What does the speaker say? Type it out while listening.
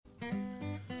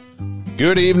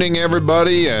Good evening,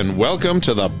 everybody, and welcome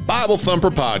to the Bible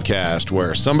Thumper Podcast,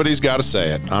 where somebody's got to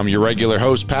say it. I'm your regular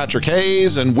host, Patrick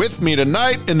Hayes, and with me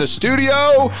tonight in the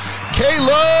studio,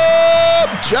 Caleb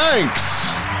Jenks.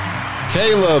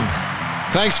 Caleb,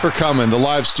 thanks for coming. The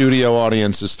live studio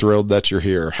audience is thrilled that you're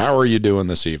here. How are you doing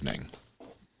this evening?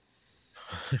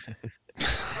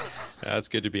 It's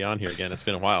good to be on here again. It's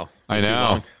been a while. I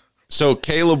know. So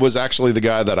Caleb was actually the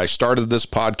guy that I started this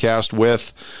podcast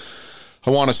with. I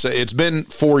want to say it's been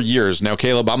 4 years. Now,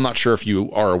 Caleb, I'm not sure if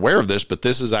you are aware of this, but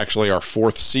this is actually our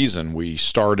fourth season. We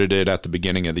started it at the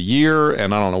beginning of the year,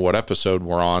 and I don't know what episode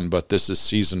we're on, but this is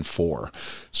season 4.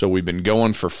 So we've been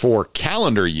going for 4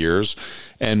 calendar years,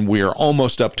 and we are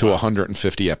almost up to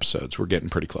 150 episodes. We're getting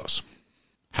pretty close.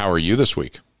 How are you this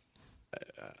week?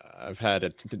 I've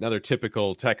had another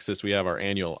typical Texas. We have our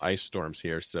annual ice storms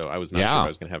here, so I was not sure I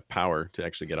was going to have power to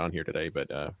actually get on here today, but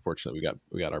fortunately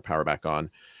we got our power back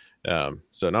on.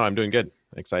 So no, I'm doing good.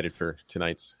 Excited for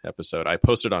tonight's episode. I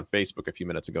posted on Facebook a few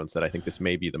minutes ago and said I think this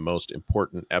may be the most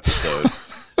important episode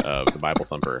of the Bible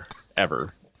Thumper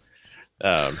ever.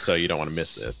 So you don't want to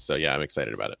miss this. So yeah, I'm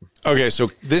excited about it. Okay,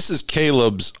 so this is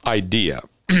Caleb's idea,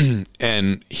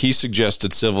 and he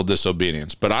suggested civil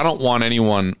disobedience, but I don't want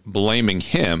anyone blaming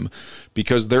him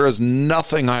because there is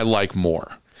nothing I like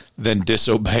more than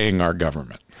disobeying our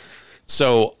government.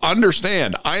 So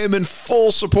understand, I am in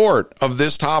full support of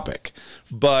this topic,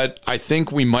 but I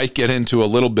think we might get into a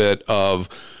little bit of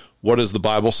what does the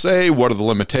Bible say? What are the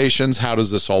limitations? How does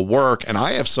this all work? And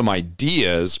I have some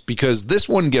ideas because this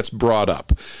one gets brought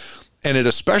up, and it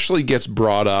especially gets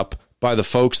brought up by the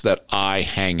folks that I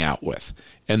hang out with.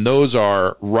 And those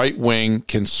are right-wing,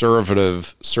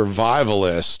 conservative,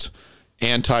 survivalist,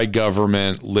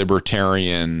 anti-government,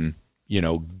 libertarian,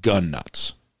 gun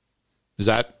nuts. Does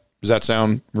that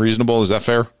sound reasonable? Is that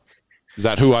fair? Is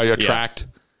that who I attract?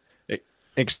 Yeah.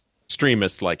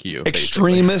 Extremists like you.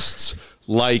 Extremists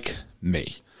like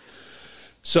me.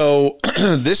 So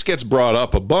this gets brought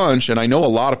up a bunch, and I know a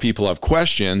lot of people have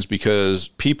questions because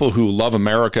people who love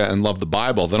America and love the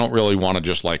Bible, they don't really want to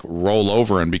just like roll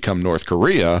over and become North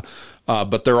Korea,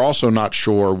 but they're also not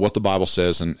sure what the Bible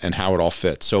says and how it all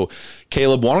fits. So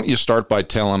Caleb, why don't you start by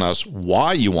telling us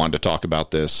why you wanted to talk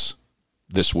about this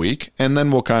week, and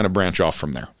then we'll kind of branch off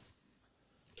from there.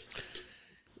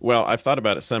 Well, I've thought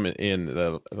about it some in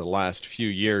the last few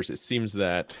years. It seems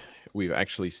that we've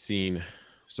actually seen,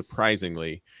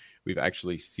 surprisingly,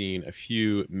 a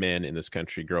few men in this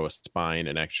country grow a spine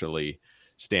and actually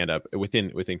stand up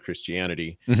within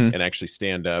Christianity and actually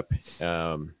stand up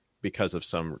because of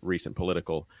some recent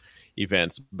political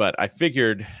events. But I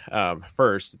figured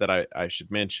first that I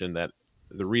should mention that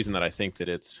the reason that I think that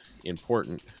it's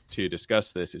important to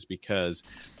discuss this is because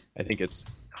I think it's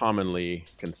commonly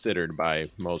considered by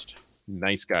most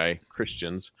nice guy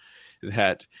Christians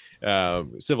that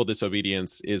civil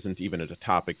disobedience isn't even a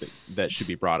topic that should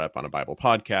be brought up on a Bible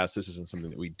podcast. This isn't something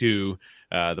that we do.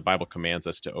 The Bible commands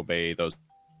us to obey those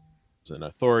in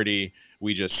authority.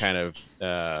 We just kind of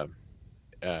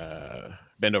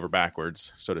bend over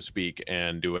backwards, so to speak,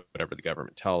 and do whatever the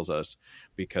government tells us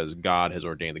because God has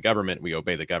ordained the government. We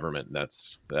obey the government.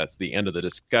 That's the end of the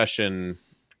discussion.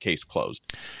 Case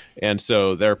closed. And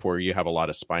so therefore you have a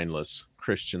lot of spineless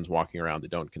Christians walking around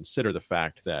that don't consider the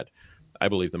fact that I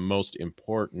believe the most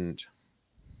important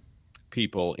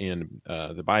people in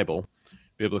the Bible,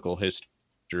 biblical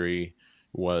history,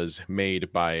 was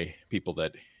made by people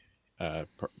that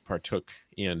partook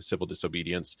in civil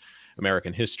disobedience.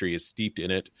 American history is steeped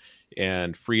in it,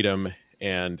 and freedom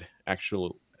and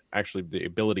actually the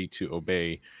ability to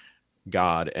obey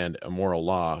God and a moral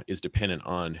law is dependent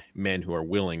on men who are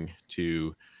willing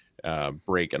to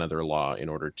break another law in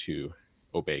order to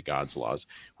obey God's laws,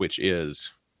 which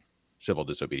is civil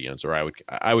disobedience, or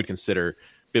I would consider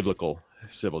biblical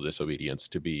civil disobedience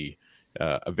to be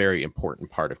a very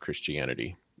important part of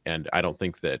Christianity. And I don't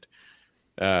think that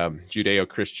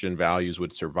Judeo-Christian values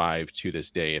would survive to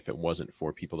this day if it wasn't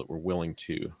for people that were willing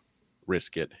to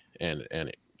risk it and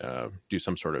do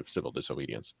some sort of civil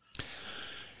disobedience.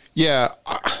 Yeah,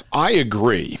 I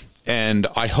agree. And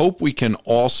I hope we can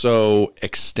also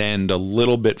extend a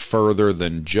little bit further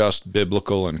than just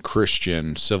biblical and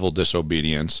Christian civil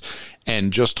disobedience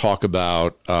and just talk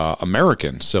about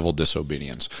American civil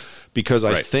disobedience, because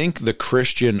I think the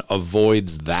Christian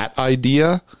avoids that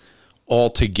idea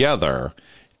altogether.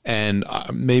 And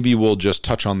maybe we'll just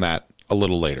touch on that a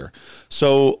little later.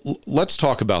 So let's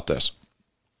talk about this.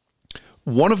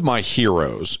 One of my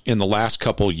heroes in the last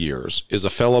couple years is a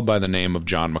fellow by the name of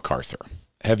John MacArthur.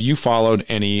 Have you followed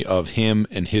any of him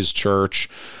and his church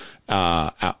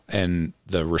and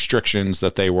the restrictions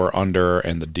that they were under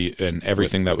and and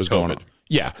everything that was going on?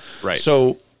 Yeah. Right.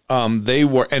 So they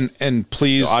were, and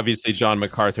please. So obviously, John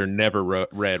MacArthur never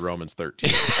read Romans 13.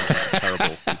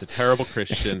 He's a terrible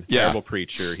Christian, terrible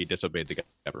preacher. He disobeyed the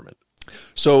government.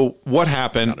 So what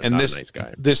happened, and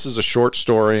this is a short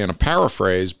story and a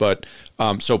paraphrase, but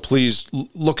so please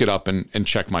look it up and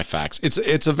check my facts.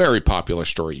 It's a very popular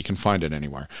story. You can find it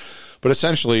anywhere. But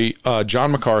essentially,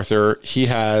 John MacArthur, he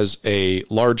has a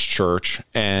large church,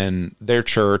 and their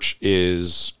church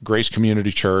is Grace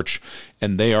Community Church,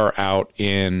 and they are out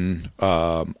in,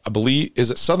 I believe,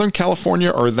 is it Southern California,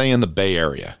 or are they in the Bay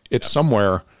Area? It's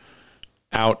somewhere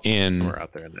out in... We're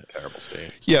out there in that terrible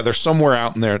state. Yeah, they're somewhere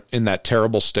out in there in that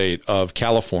terrible state of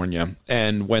California.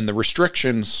 And when the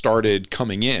restrictions started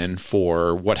coming in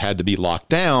for what had to be locked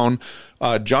down,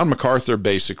 John MacArthur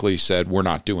basically said, we're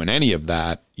not doing any of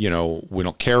that. You know, we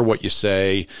don't care what you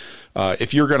say.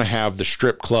 If you're going to have the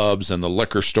strip clubs and the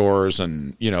liquor stores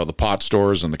and, you know, the pot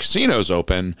stores and the casinos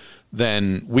open,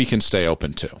 then we can stay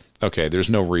open too. Okay, there's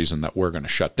no reason that we're going to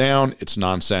shut down. It's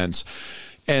nonsense.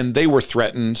 And they were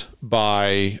threatened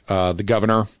by the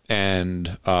governor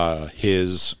and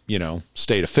his, you know,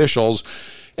 state officials.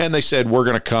 And they said, we're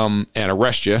going to come and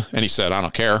arrest you. And he said, I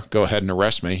don't care. Go ahead and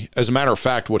arrest me. As a matter of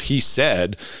fact, what he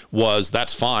said was,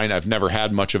 that's fine. I've never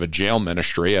had much of a jail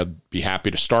ministry. I'd be happy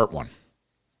to start one.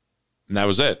 And that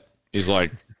was it. He's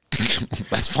like,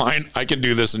 that's fine. I can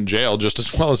do this in jail just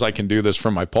as well as I can do this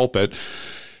from my pulpit.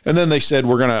 And then they said,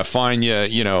 we're going to fine you,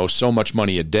 you know, so much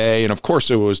money a day. And of course,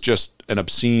 it was just an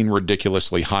obscene,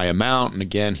 ridiculously high amount. And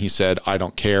again, he said, I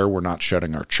don't care. We're not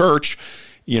shutting our church,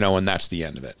 you know, and that's the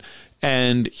end of it.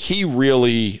 And he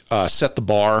really set the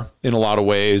bar in a lot of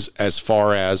ways as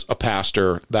far as a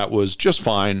pastor that was just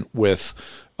fine with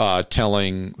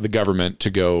telling the government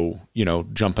to go, you know,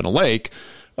 jump in a lake.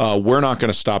 We're not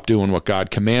going to stop doing what God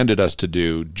commanded us to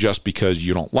do just because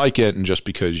you don't like it and just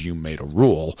because you made a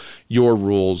rule. Your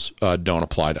rules don't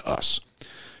apply to us.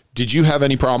 Did you have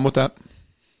any problem with that?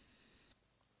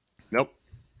 Nope.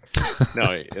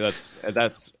 No,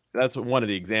 that's one of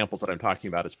the examples that I'm talking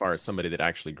about as far as somebody that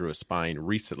actually grew a spine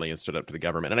recently and stood up to the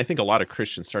government. And I think a lot of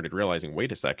Christians started realizing,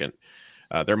 wait a second,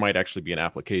 there might actually be an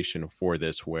application for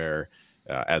this where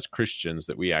as Christians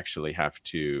that we actually have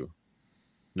to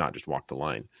not just walk the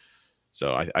line.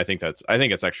 So I think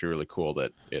it's actually really cool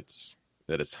that it's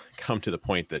come to the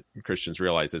point that Christians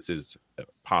realize this is a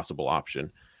possible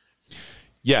option.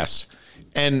 Yes.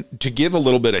 And to give a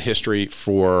little bit of history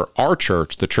for our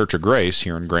church, the Church of Grace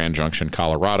here in Grand Junction,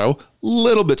 Colorado, a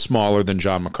little bit smaller than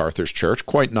John MacArthur's church,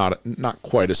 not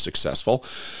quite as successful.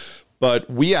 But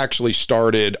we actually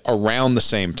started around the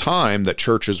same time that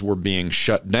churches were being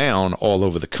shut down all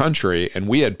over the country. And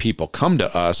we had people come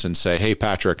to us and say, hey,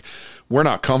 Patrick, we're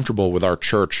not comfortable with our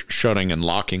church shutting and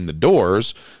locking the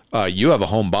doors. You have a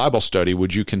home Bible study.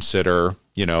 Would you consider,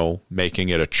 you know, making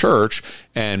it a church?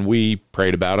 And we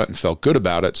prayed about it and felt good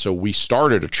about it. So we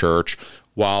started a church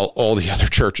while all the other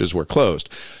churches were closed.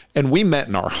 And we met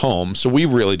in our home. So we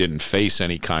really didn't face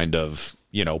any kind of,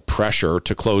 you know, pressure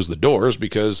to close the doors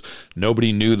because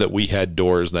nobody knew that we had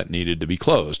doors that needed to be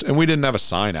closed. And we didn't have a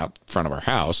sign out front of our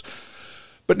house.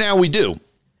 But now we do.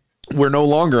 We're no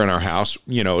longer in our house.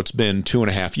 You know, it's been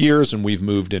 2.5 years and we've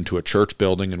moved into a church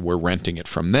building and we're renting it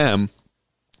from them.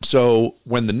 So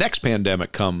when the next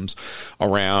pandemic comes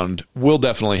around, we'll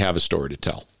definitely have a story to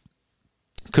tell.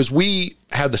 Because we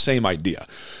had the same idea.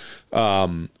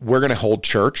 We're going to hold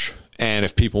church. And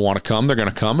if people want to come, they're going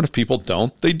to come. And if people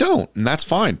don't, they don't. And that's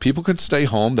fine. People can stay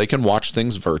home. They can watch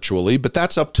things virtually, but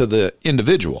that's up to the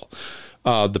individual.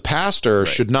 The pastor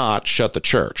should not shut the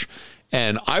church.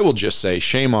 And I will just say,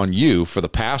 shame on you for the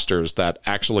pastors that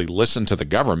actually listen to the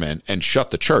government and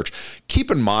shut the church. Keep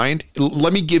in mind,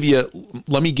 let me give you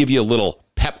a little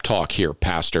pep talk here,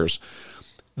 pastors.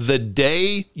 The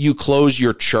day you close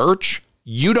your church,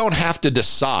 you don't have to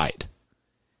decide.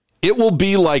 It will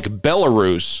be like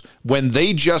Belarus when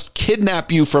they just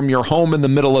kidnap you from your home in the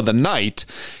middle of the night.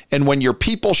 And when your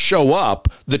people show up,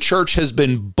 the church has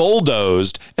been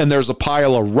bulldozed and there's a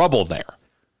pile of rubble there.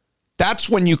 That's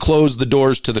when you close the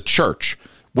doors to the church,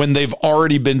 when they've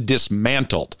already been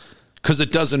dismantled. Because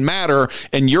it doesn't matter,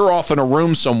 and you're off in a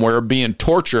room somewhere being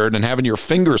tortured and having your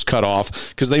fingers cut off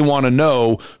because they want to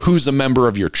know who's a member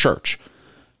of your church.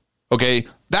 Okay,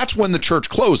 that's when the church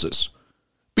closes.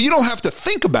 But you don't have to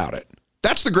think about it.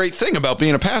 That's the great thing about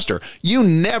being a pastor. You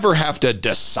never have to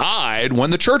decide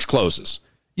when the church closes.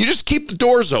 You just keep the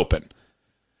doors open.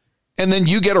 And then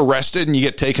you get arrested and you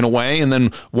get taken away. And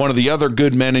then one of the other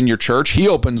good men in your church, he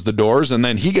opens the doors and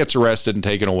then he gets arrested and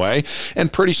taken away.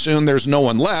 And pretty soon there's no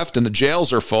one left and the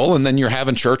jails are full and then you're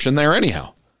having church in there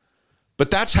anyhow.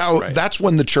 But that's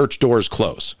when the church doors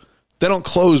close. They don't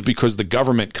close because the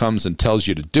government comes and tells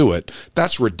you to do it.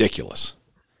 That's ridiculous.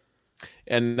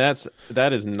 And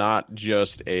that is not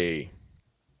just a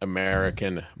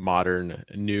American modern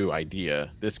new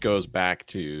idea. This goes back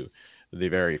to the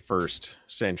very first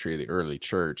century of the early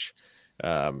church.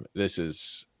 This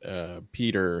is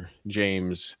Peter,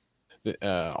 James,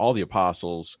 all the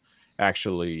apostles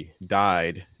actually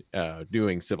died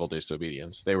doing civil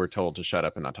disobedience. They were told to shut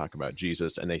up and not talk about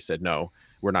Jesus, and they said, no,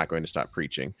 we're not going to stop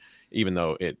preaching, even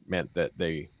though it meant that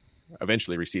they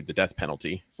eventually received the death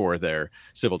penalty for their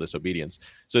civil disobedience.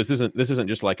 So this isn't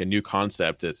just like a new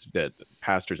concept. It's that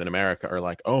pastors in America are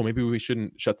like, oh, maybe we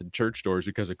shouldn't shut the church doors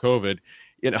because of COVID.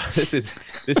 This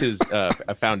is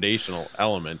a foundational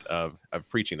element of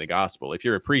preaching the gospel. If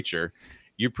you're a preacher,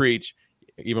 you preach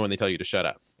even when they tell you to shut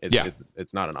up.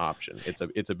 It's not an option.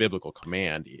 It's a biblical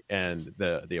command, and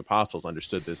the apostles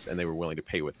understood this, and they were willing to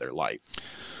pay with their life.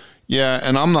 Yeah,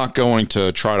 and I'm not going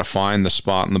to try to find the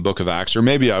spot in the book of Acts, or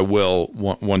maybe I will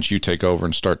once you take over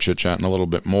and start chit-chatting a little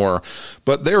bit more.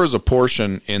 But there is a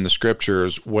portion in the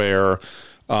scriptures where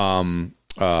John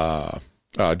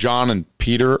and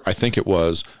Peter, I think it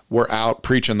was, were out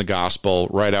preaching the gospel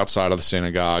right outside of the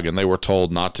synagogue, and they were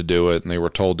told not to do it, and they were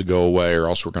told to go away, or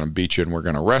else we're going to beat you and we're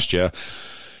going to arrest you.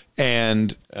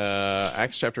 And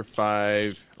Acts chapter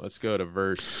 5, let's go to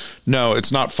verse... No,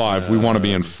 it's not 5. We want to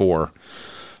be in 4.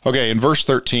 Okay, in verse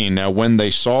 13, now when they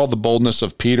saw the boldness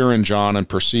of Peter and John and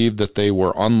perceived that they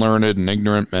were unlearned and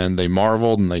ignorant men, they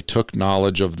marveled, and they took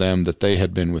knowledge of them that they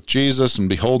had been with Jesus. And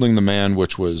beholding the man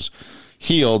which was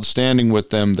healed, standing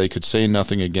with them, they could say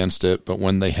nothing against it. But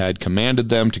when they had commanded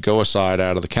them to go aside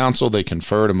out of the council, they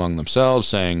conferred among themselves,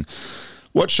 saying,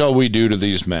 what shall we do to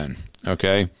these men?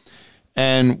 Okay.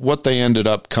 And what they ended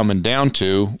up coming down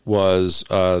to was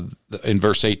in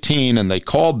verse 18, and they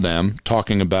called them,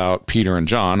 talking about Peter and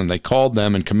John, and they called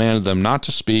them and commanded them not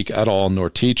to speak at all, nor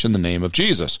teach in the name of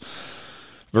Jesus.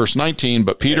 Verse 19,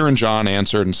 but Peter and John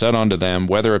answered and said unto them,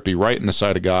 whether it be right in the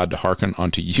sight of God to hearken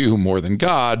unto you more than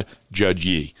God, judge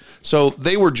ye. So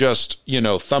they were just,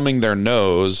 thumbing their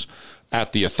nose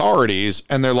at the authorities,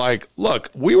 and they're like, look,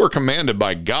 we were commanded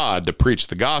by God to preach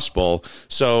the gospel.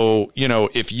 So,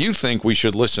 if you think we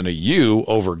should listen to you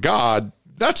over God,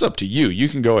 that's up to you. You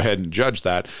can go ahead and judge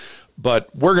that, but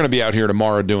we're going to be out here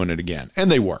tomorrow doing it again. And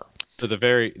they were. So the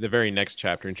very next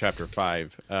chapter, in chapter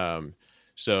 5,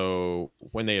 so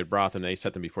when they had brought them, they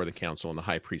set them before the council, and the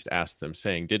high priest asked them,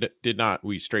 saying, Did not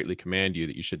we straitly command you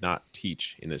that you should not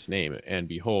teach in this name? And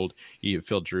behold, ye have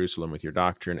filled Jerusalem with your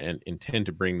doctrine, and intend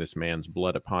to bring this man's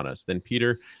blood upon us. Then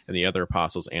Peter and the other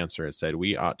apostles answered and said,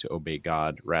 we ought to obey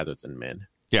God rather than men.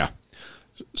 Yeah.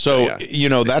 So,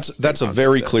 that's a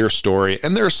very clear story.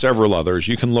 And there are several others.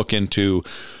 You can look into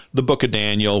the book of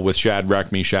Daniel with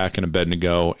Shadrach, Meshach, and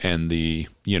Abednego, and the,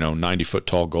 90-foot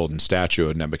tall golden statue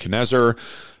of Nebuchadnezzar.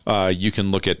 You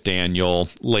can look at Daniel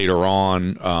later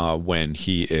on when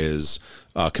he is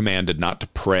commanded not to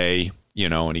pray,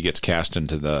 and he gets cast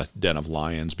into the den of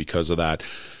lions because of that.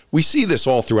 We see this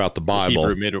all throughout the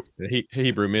Bible.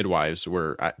 Hebrew midwives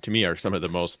were, to me, are some of the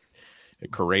most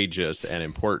courageous and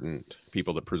important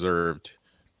people that preserved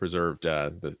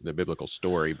the biblical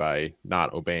story by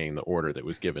not obeying the order that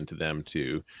was given to them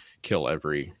to kill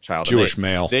every child. Jewish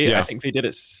male. I think they did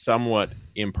it somewhat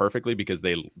imperfectly because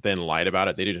they then lied about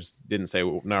it. They didn't say,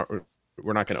 well, no,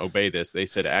 we're not going to obey this. They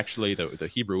said, actually, the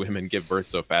Hebrew women give birth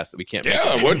so fast that we can't.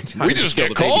 We just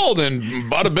get called and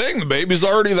bada bing, the baby's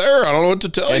already there. I don't know what to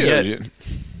tell you. Yet,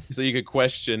 so you could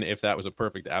question if that was a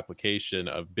perfect application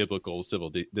of biblical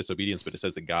civil disobedience, but it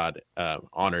says that God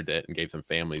honored it and gave them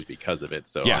families because of it.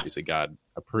 So obviously God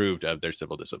approved of their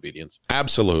civil disobedience.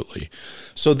 Absolutely.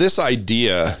 So this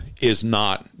idea is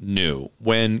not new.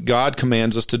 When God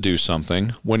commands us to do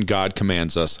something, when God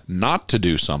commands us not to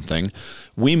do something,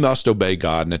 we must obey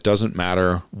God, and it doesn't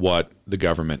matter what the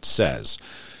government says.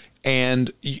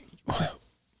 And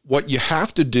what you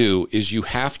have to do is you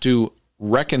have to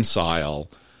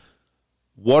reconcile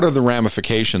what are the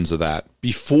ramifications of that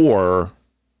before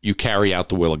you carry out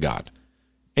the will of God.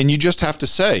 And you just have to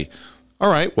say, all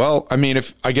right, well,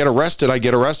 if I get arrested, I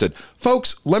get arrested.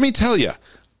 Folks, let me tell you,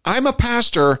 I'm a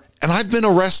pastor and I've been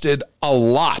arrested a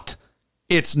lot.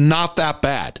 It's not that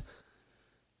bad.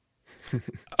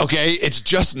 Okay, it's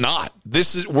just not.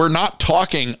 We're not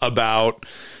talking about,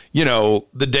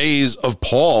 the days of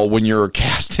Paul when you're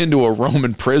cast into a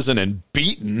Roman prison and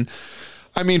beaten.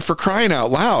 For crying out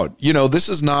loud, this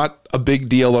is not a big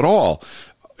deal at all.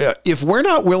 If we're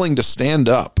not willing to stand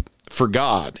up for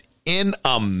God in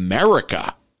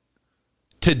America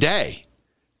today,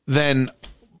 then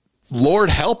Lord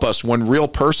help us when real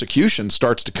persecution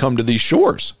starts to come to these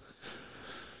shores.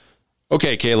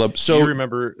 Okay, Caleb. So do you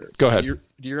remember? Go ahead. Do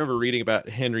you remember reading about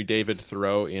Henry David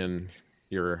Thoreau in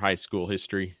your high school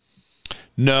history?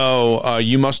 No,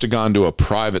 you must have gone to a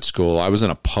private school. I was in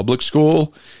a public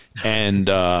school, and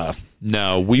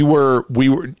no, we were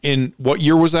in, what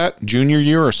year was that? Junior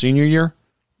year or senior year?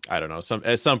 I don't know.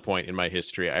 At some point in my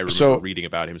history, I remember reading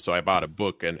about him. So I bought a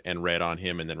book and read on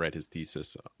him, and then read his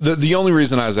thesis. The only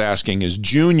reason I was asking is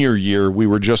junior year, we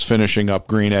were just finishing up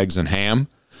Green Eggs and Ham.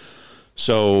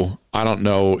 So I don't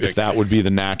know if that would be the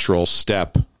natural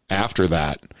step after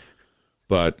that,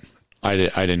 but I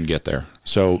didn't get there.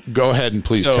 So go ahead and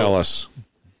please tell us.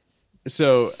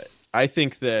 So I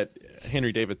think that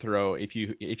Henry David Thoreau, if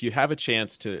you have a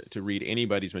chance to read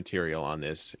anybody's material on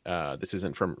this, this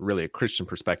isn't from really a Christian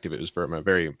perspective. It was from a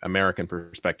very American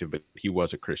perspective, but he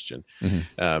was a Christian.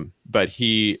 Mm-hmm. But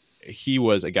he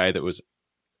was a guy that was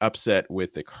upset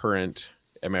with the current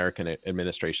American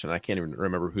administration. I can't even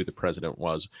remember who the president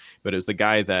was, but it was the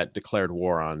guy that declared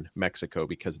war on Mexico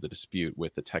because of the dispute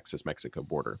with the Texas-Mexico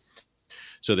border.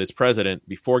 So this president,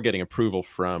 before getting approval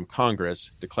from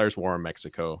Congress, declares war on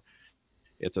Mexico.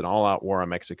 It's an all-out war on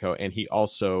Mexico, and he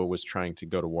also was trying to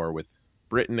go to war with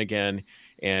Britain again,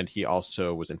 and he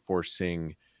also was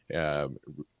enforcing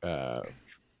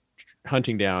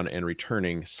hunting down and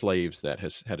returning slaves that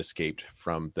had escaped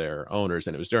from their owners.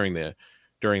 And it was during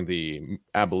the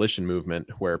abolition movement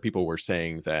where people were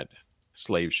saying that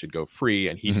slaves should go free,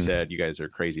 and he said, "You guys are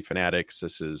crazy fanatics.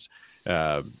 This is,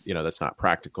 that's not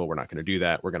practical. We're not going to do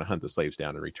that. We're going to hunt the slaves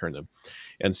down and return them."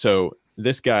 And so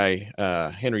this guy,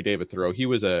 Henry David Thoreau, he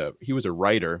was a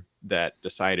writer that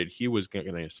decided he was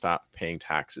going to stop paying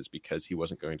taxes because he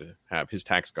wasn't going to have his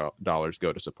tax dollars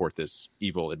go to support this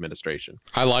evil administration.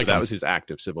 I like so him. That was his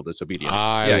act of civil disobedience.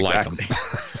 I like him.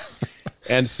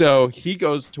 And so he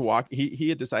goes to walk. He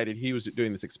had decided he was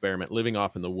doing this experiment, living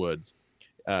off in the woods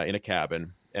in a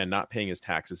cabin and not paying his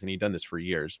taxes. And he'd done this for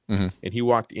years. Mm-hmm. And he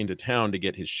walked into town to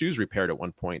get his shoes repaired at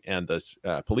one point. And this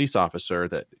police officer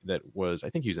that was, I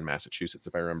think he was in Massachusetts,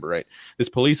 if I remember right. This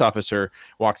police officer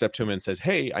walks up to him and says,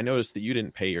 "Hey, I noticed that you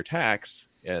didn't pay your tax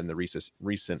in the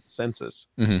recent census."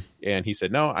 Mm-hmm. And he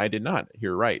said, "No, I did not.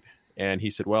 You're right." And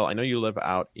he said, "Well, I know you live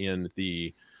out in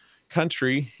the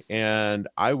country, and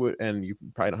you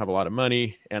probably don't have a lot of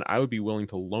money, and I would be willing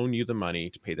to loan you the money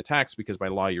to pay the tax because by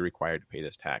law you're required to pay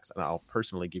this tax, and I'll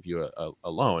personally give you a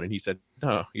loan." And he said,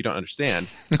 "No, you don't understand.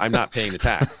 I'm not paying the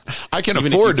tax. I can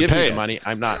afford to pay the money.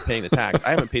 I'm not paying the tax.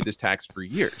 I haven't paid this tax for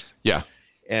years." Yeah.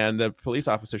 And the police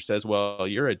officer says, "Well,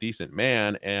 you're a decent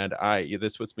man, and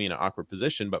this puts me in an awkward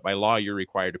position, but by law you're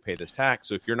required to pay this tax.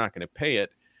 So if you're not going to pay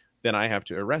it, then I have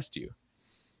to arrest you."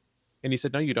 And he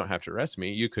said, "No, you don't have to arrest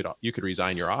me. You could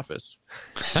resign your office."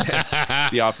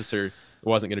 The officer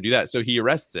wasn't going to do that. So he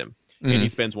arrests him, and he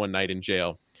spends one night in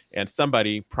jail. And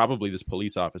somebody, probably this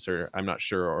police officer, I'm not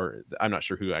sure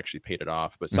who actually paid it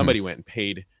off, but somebody went and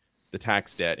paid the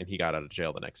tax debt, and he got out of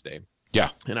jail the next day. Yeah.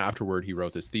 And afterward, he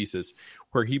wrote this thesis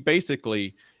where he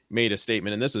basically made a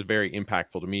statement, and this was very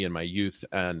impactful to me in my youth.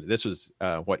 And this was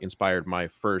what inspired my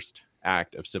first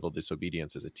act of civil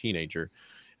disobedience as a teenager.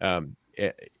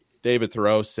 David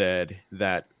Thoreau said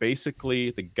that basically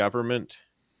the government,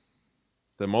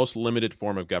 the most limited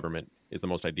form of government, is the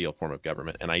most ideal form of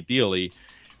government. And ideally,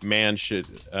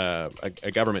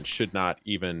 a government should not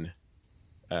even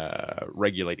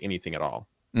regulate anything at all.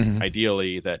 Mm-hmm.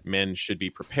 Ideally, that men should be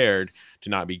prepared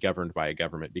to not be governed by a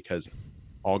government because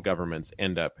all governments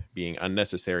end up being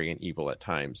unnecessary and evil at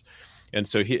times. And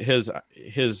so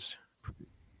his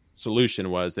solution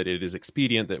was that it is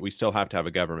expedient that we still have to have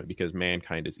a government because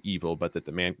mankind is evil, but that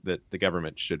the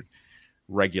government should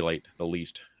regulate the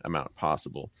least amount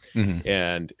possible. Mm-hmm.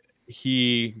 And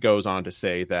he goes on to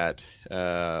say that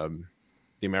the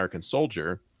American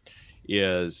soldier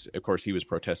is, of course, he was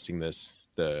protesting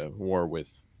the war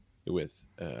with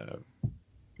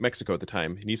Mexico at the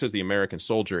time, and he says the American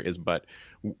soldier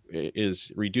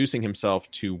is reducing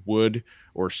himself to wood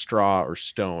or straw or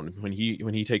stone. When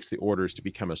he takes the orders to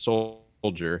become a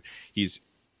soldier, he's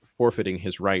forfeiting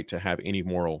his right to have any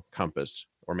moral compass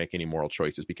or make any moral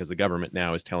choices because the government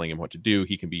now is telling him what to do.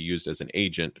 He can be used as an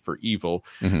agent for evil.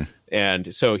 Mm-hmm.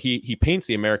 And so he paints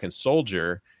the American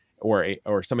soldier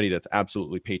or somebody that's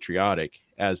absolutely patriotic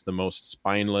as the most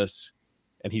spineless.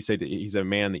 And he said that he's a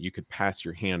man that you could pass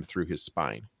your hand through his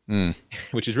spine,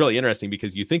 which is really interesting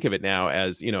because you think of it now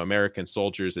as, American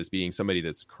soldiers as being somebody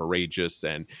that's courageous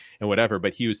and whatever.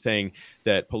 But he was saying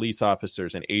that police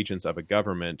officers and agents of a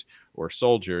government or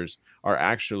soldiers are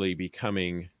actually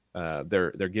becoming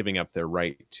they're giving up their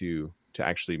right to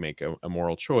actually make a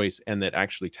moral choice, and that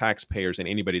actually taxpayers and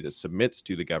anybody that submits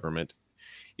to the government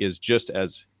is just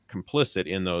as complicit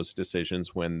in those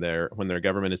decisions when their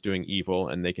government is doing evil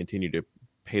and they continue to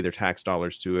pay their tax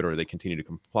dollars to it, or they continue to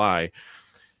comply,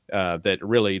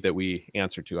 that we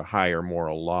answer to a higher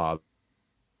moral law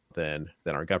than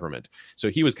our government. So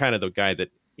he was kind of the guy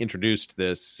that introduced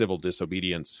this civil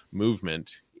disobedience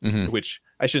movement, which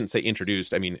I shouldn't say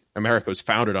introduced. I mean, America was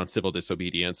founded on civil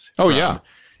disobedience.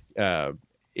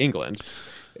 England,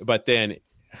 but then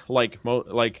like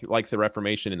the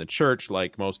Reformation in the church,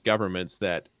 like most governments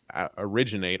that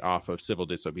originate off of civil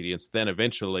disobedience, then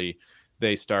eventually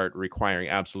they start requiring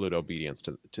absolute obedience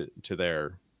to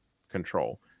their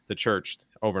control. The church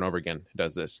over and over again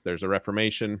does this. There's a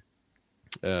Reformation,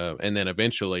 and then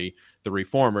eventually the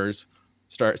reformers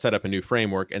set up a new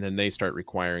framework, and then they start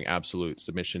requiring absolute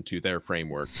submission to their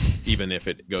framework, even if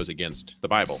it goes against the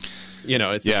Bible.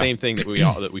 It's the same thing that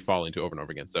we fall into over and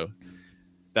over again. So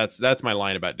that's my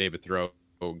line about David Thoreau.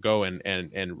 Go and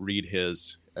read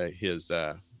his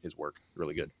work.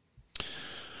 Really good.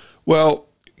 Well,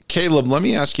 Caleb, let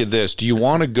me ask you this. Do you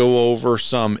want to go over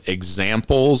some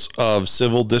examples of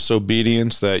civil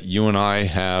disobedience that you and I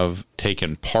have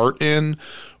taken part in?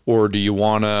 Or do you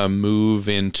want to move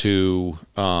into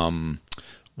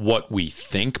what we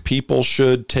think people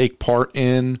should take part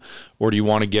in? Or do you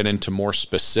want to get into more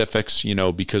specifics,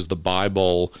 because the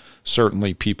Bible,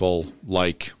 certainly people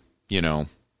like,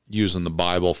 using the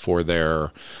Bible to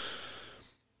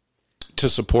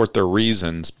support their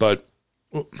reasons. But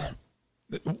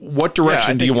what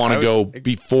direction do you want to go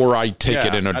before I take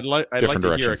it in a different direction? I'd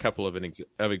like to hear a couple of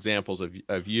examples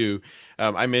of you.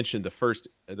 I mentioned the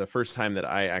first time that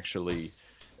I actually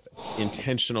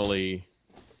intentionally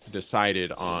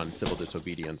decided on civil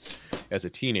disobedience as a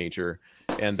teenager,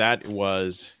 and that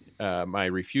was my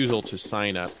refusal to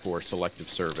sign up for selective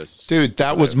service. Dude,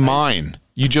 that was mine.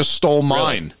 You just stole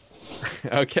mine.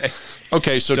 Really?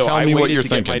 Okay, so tell me what you're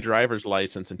thinking. I waited to get my driver's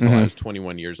license until I was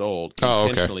 21 years old,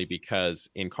 intentionally, because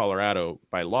in Colorado,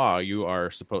 by law, you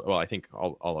are supposed, I think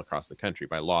all across the country,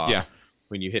 by law,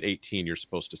 when you hit 18, you're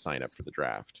supposed to sign up for the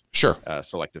draft. Sure.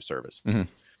 Selective service.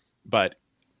 But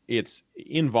it's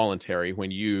involuntary.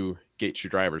 When you get your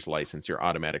driver's license, you're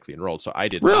automatically enrolled. So I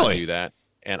did not do that.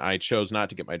 And I chose not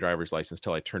to get my driver's license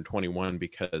till I turned 21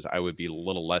 because I would be a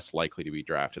little less likely to be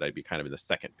drafted. I'd be kind of in the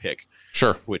second pick.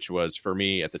 Sure. Which was, for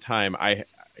me at the time, I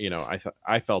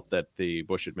felt that the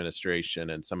Bush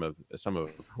administration and some of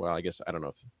I guess I don't know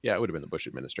if it would have been the Bush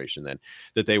administration then,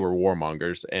 that they were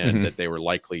warmongers and that they were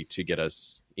likely to get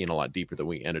us in a lot deeper than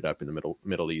we ended up in the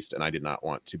Middle East, and I did not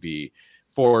want to be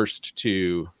forced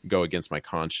to go against my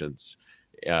conscience.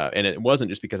 And it wasn't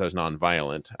just because I was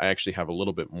nonviolent. I actually have a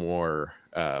little bit more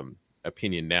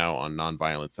opinion now on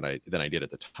nonviolence than I did at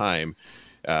the time.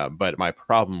 But my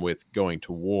problem with going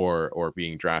to war or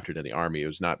being drafted in the Army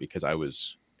was not because I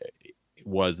was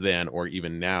then or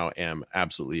even now am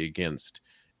absolutely against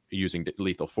using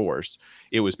lethal force.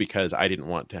 It was because I didn't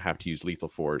want to have to use lethal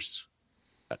force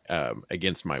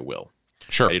against my will.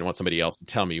 Sure. I didn't want somebody else to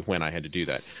tell me when I had to do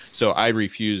that. So I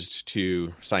refused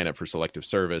to sign up for selective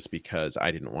service because I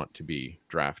didn't want to be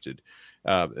drafted.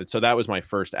 And so that was my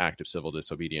first act of civil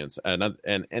disobedience.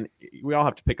 And we all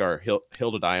have to pick our hill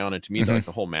to die on. And to me, like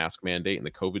the whole mask mandate and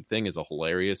the COVID thing is a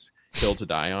hilarious hill to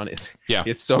die on.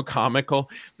 It's so comical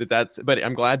but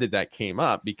I'm glad that came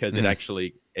up because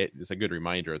it is a good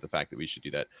reminder of the fact that we should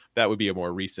do that. That would be a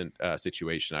more recent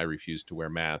situation. I refused to wear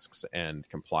masks and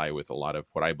comply with a lot of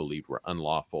what I believed were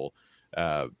unlawful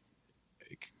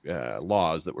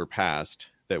laws that were passed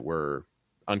that were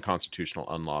unconstitutional,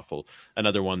 unlawful.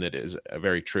 Another one that is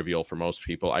very trivial for most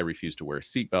people, I refuse to wear a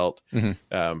seatbelt.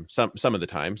 Some of the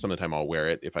time I'll wear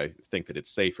it if I think that it's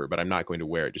safer, but I'm not going to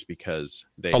wear it just because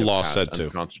they have passed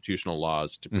unconstitutional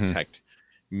laws to protect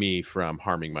me from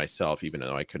harming myself, even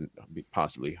though I couldn't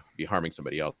possibly be harming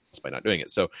somebody else by not doing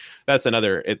it. So that's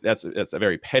that's a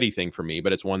very petty thing for me,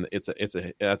 but it's one that's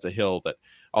a hill that,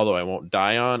 although I won't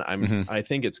die on, I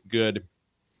think it's good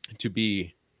to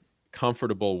be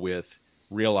comfortable with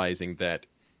realizing that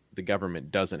the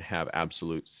government doesn't have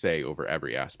absolute say over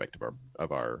every aspect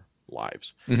of our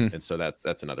lives. And so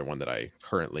that's another one that I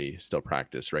currently still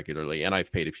practice regularly. And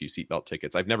I've paid a few seatbelt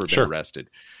tickets. I've never been arrested,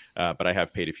 but I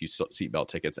have paid a few seatbelt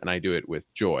tickets, and I do it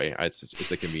with joy.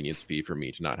 It's a convenience fee for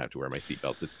me to not have to wear my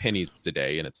seatbelts. It's pennies a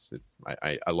day, and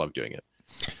I love doing it.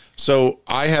 So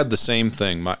I had the same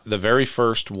thing. The very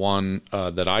first one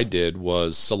that I did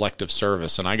was selective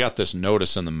service, and I got this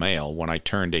notice in the mail when I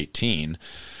turned 18.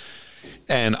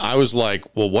 And I was like,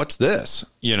 well, what's this?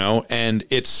 And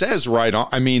it says right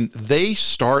on, they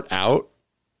start out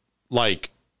like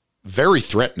very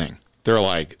threatening. They're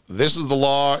like, this is the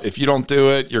law. If you don't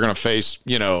do it, you're going to face,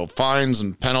 fines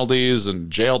and penalties and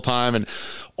jail time and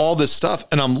all this stuff.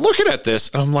 And I'm looking at this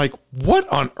and I'm like,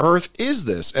 what on earth is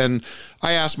this? And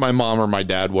I asked my mom or my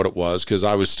dad what it was, because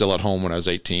I was still at home when I was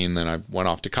 18. Then I went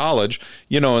off to college,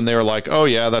 and they were like, oh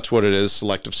yeah, that's what it is,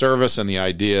 selective service. And the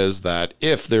idea is that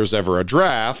if there's ever a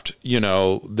draft,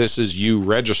 this is you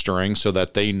registering so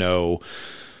that they know,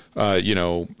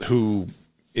 who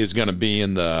is going to be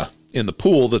in the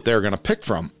pool that they're going to pick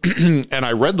from. And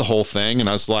I read the whole thing and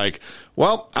I was like,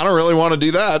 well, I don't really want to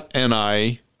do that. And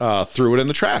I threw it in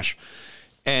the trash.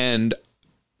 And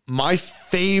my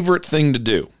favorite thing to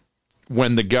do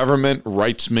when the government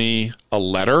writes me a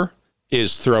letter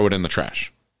is throw it in the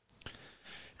trash.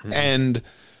 Mm-hmm. And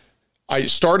I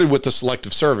started with the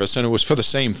selective service, and it was for the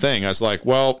same thing. I was like,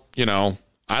 well,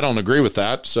 I don't agree with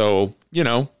that. So,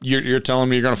 you're telling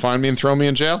me you're going to find me and throw me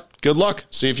in jail? Good luck.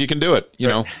 See if you can do it.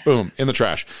 Boom, in the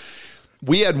trash.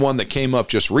 We had one that came up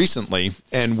just recently,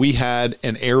 and we had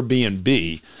an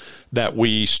Airbnb that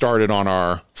we started on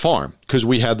our farm because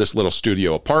we had this little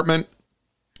studio apartment.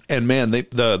 And man,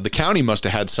 the county must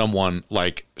have had someone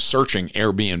like searching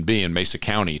Airbnb in Mesa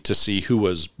County to see who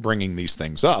was bringing these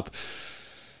things up.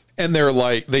 And they're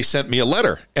like, they sent me a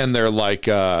letter and they're like,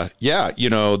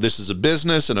 this is a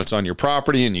business and it's on your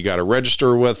property and you got to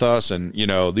register with us. And,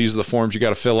 these are the forms you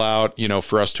got to fill out,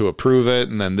 for us to approve it.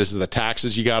 And then this is the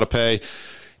taxes you got to pay.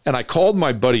 And I called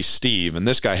my buddy Steve, and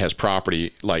this guy has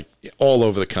property like all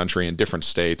over the country in different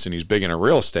states, and he's big into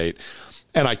real estate.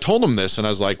 And I told him this and I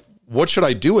was like, what should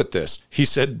I do with this? He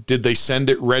said, did they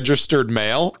send it registered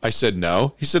mail? I said,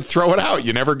 no. He said, throw it out.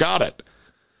 You never got it.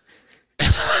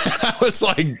 I was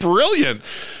like, brilliant.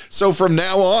 So from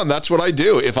now on, that's what I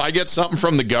do. If I get something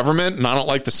from the government and I don't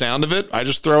like the sound of it, I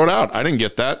just throw it out. I didn't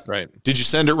get that. Right. Did you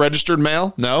send it registered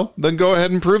mail? No. Then go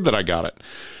ahead and prove that I got it.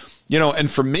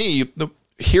 And for me,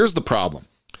 here's the problem.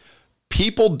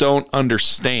 People don't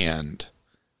understand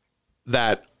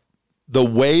that the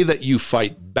way that you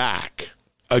fight back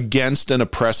against an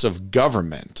oppressive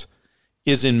government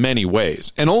is in many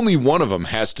ways. And only one of them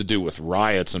has to do with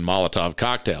riots and Molotov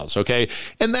cocktails, okay?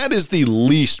 And that is the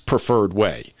least preferred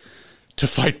way to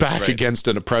fight back against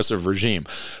an oppressive regime.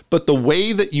 But the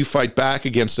way that you fight back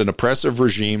against an oppressive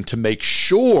regime to make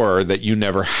sure that you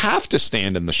never have to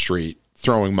stand in the street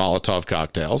throwing Molotov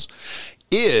cocktails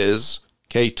is,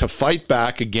 to fight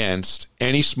back against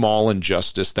any small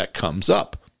injustice that comes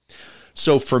up.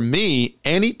 So for me,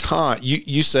 anytime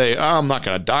you say, oh, I'm not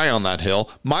going to die on that hill,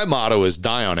 my motto is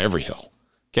die on every hill.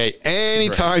 Okay.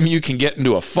 Anytime you can get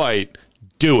into a fight,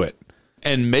 do it.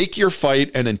 And make your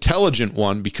fight an intelligent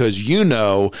one, because you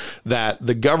know that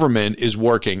the government is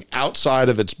working outside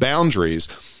of its boundaries.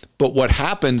 But what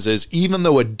happens is, even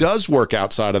though it does work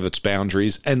outside of its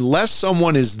boundaries, unless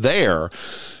someone is there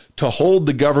to hold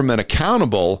the government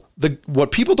accountable,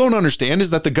 what people don't understand is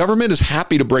that the government is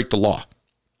happy to break the law.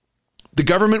 The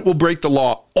government will break the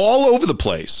law all over the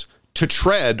place to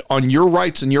tread on your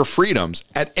rights and your freedoms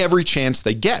at every chance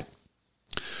they get.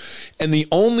 And the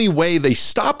only way they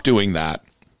stop doing that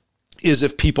is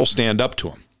if people stand up to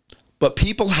them. But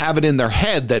people have it in their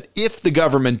head that if the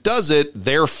government does it,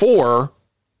 therefore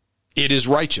it is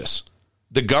righteous.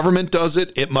 The government does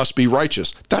it, it must be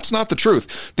righteous. That's not the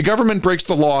truth. The government breaks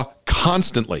the law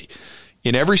constantly.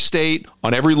 In every state,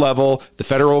 on every level, the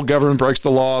federal government breaks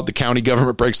the law, the county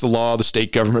government breaks the law, the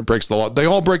state government breaks the law. They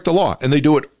all break the law, and they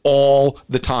do it all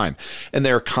the time. And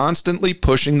they're constantly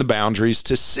pushing the boundaries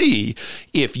to see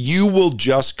if you will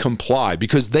just comply,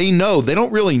 because they know they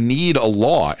don't really need a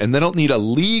law, and they don't need a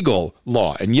legal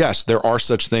law. And yes, there are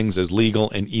such things as legal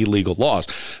and illegal laws.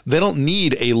 They don't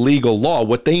need a legal law.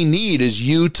 What they need is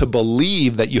you to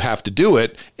believe that you have to do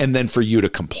it, and then for you to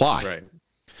comply. Right.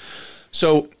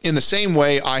 So in the same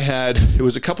way, it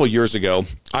was a couple of years ago,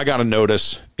 I got a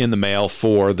notice in the mail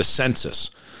for the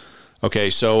census. Okay,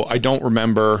 so I don't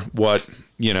remember what,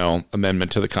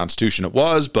 amendment to the Constitution it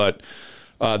was, but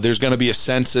there's going to be a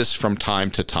census from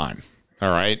time to time.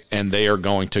 All right. And they are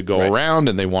going to go around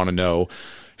and they want to know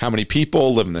how many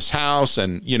people live in this house,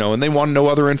 and, and they want to know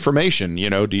other information.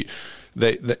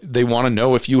 They want to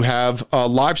know if you have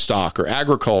livestock or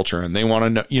agriculture, and they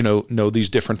want to know these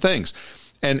different things.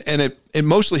 And it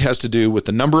mostly has to do with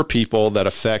the number of people that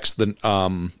affects the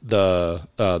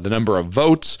number of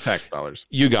votes. Tax dollars.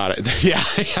 You got it. Yeah.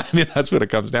 I mean, that's what it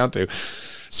comes down to.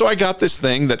 So I got this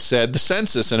thing that said the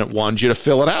census, and it wanted you to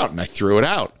fill it out, and I threw it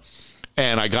out.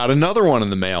 And I got another one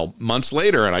in the mail months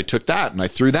later, and I took that and I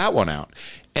threw that one out.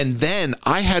 And then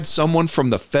I had someone from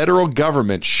the federal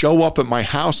government show up at my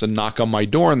house and knock on my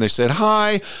door, and they said,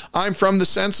 "Hi, I'm from the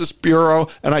Census Bureau."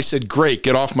 And I said, "Great,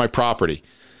 get off my property."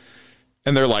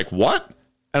 And they're like, what?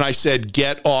 And I said,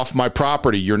 get off my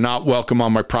property. You're not welcome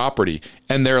on my property.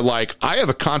 And they're like, I have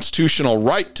a constitutional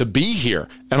right to be here.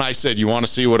 And I said, you want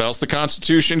to see what else the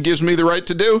Constitution gives me the right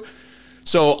to do?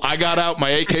 So I got out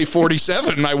my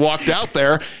AK-47 and I walked out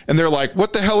there and they're like,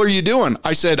 what the hell are you doing?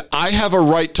 I said, I have a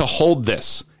right to hold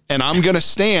this. And I'm going to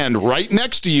stand right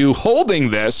next to you holding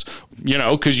this,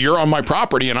 because you're on my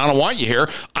property and I don't want you here.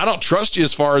 I don't trust you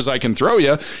as far as I can throw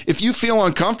you. If you feel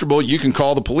uncomfortable, you can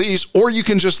call the police or you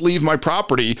can just leave my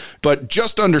property. But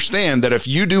just understand that if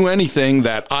you do anything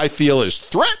that I feel is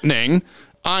threatening,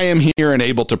 I am here and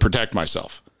able to protect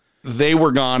myself. They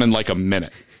were gone in like a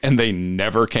minute and they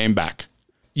never came back.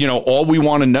 All we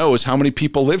want to know is how many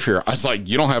people live here. I was like,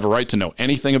 you don't have a right to know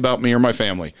anything about me or my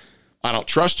family. I don't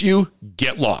trust you.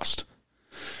 Get lost.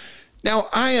 Now,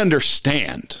 I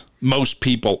understand most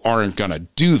people aren't going to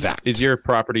do that. Is your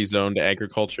property zoned to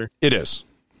agriculture? It is.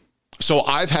 So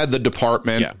I've had the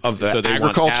Department of the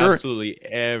Agriculture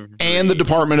and the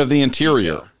Department of the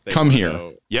Interior come here.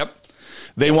 Know. Yep.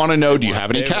 They want to know, do you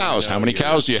have any cows? How many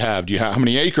cows do you have? How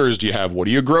many acres do you have? What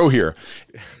do you grow here?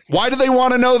 Why do they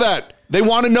want to know that? They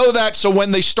want to know that so when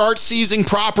they start seizing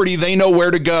property, they know where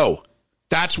to go.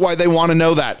 That's why they want to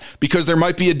know that, because there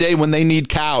might be a day when they need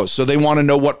cows. So they want to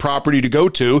know what property to go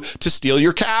to steal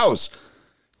your cows.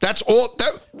 That's all.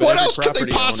 What else could they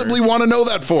possibly want to know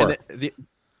that for?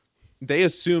 They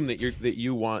assume that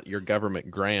you want your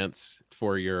government grants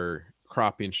for your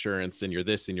crop insurance and your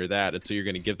this and your that. And so you're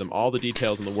going to give them all the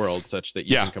details in the world such that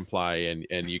you can comply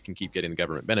and you can keep getting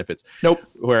government benefits. Nope.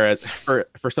 Whereas for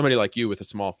somebody like you with a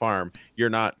small farm, you're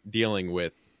not dealing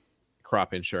with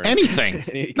crop insurance.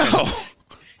 Anything. No.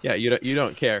 Yeah, you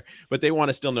don't care, but they want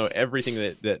to still know everything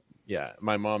that. Yeah,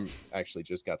 my mom actually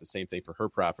just got the same thing for her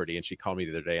property, and she called me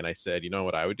the other day, and I said, you know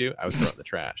what I would do? I would throw it in the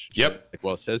trash. Yep. Like,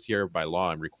 well, it says here by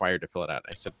law I'm required to fill it out.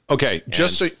 And I said, okay,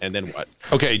 and then what?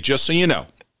 Okay, just so you know,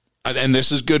 and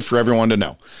this is good for everyone to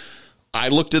know. I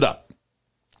looked it up.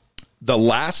 The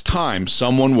last time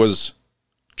someone was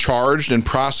charged and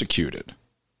prosecuted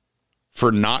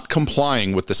for not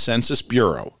complying with the Census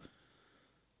Bureau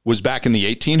was back in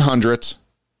the 1800s.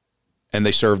 And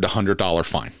they served $100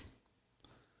 fine.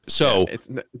 So it's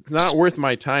not worth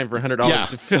my time for $100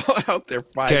 to fill out their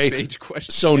 5-page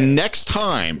question. So next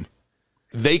time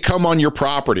they come on your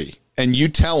property and you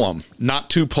tell them not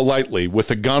too politely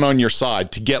with a gun on your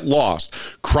side to get lost,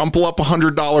 crumple up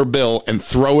 $100 bill and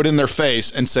throw it in their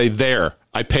face and say, there,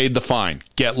 I paid the fine.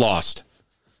 Get lost.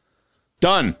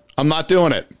 Done. I'm not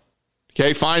doing it.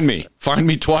 Okay, find me. Find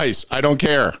me twice. I don't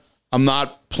care. I'm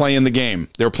not playing the game.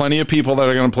 There are plenty of people that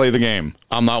are going to play the game.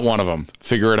 I'm not one of them.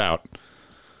 Figure it out.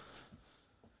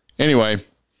 Anyway,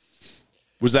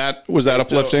 was that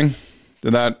uplifting?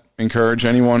 Did that encourage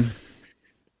anyone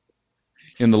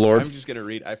in the Lord? I'm just going to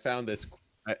read. I found this.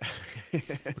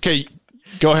 Okay,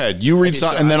 go ahead. You read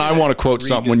something, and then I want to quote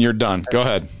something when you're done. Go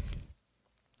ahead.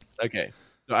 Okay.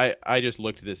 So I just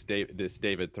looked at this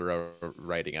David Thoreau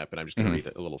writing up, and I'm just going to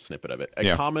read a little snippet of it.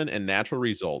 A common and natural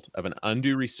result of an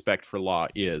undue respect for law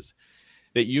is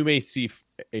that you may see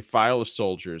a file of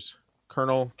soldiers,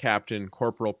 colonel, captain,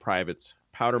 corporal, privates,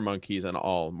 powder monkeys, and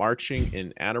all marching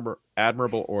in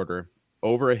admirable order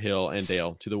over a hill and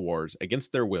dale to the wars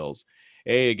against their wills,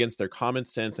 against their common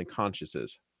sense and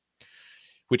consciences,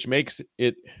 which makes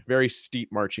it very steep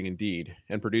marching indeed,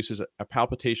 and produces a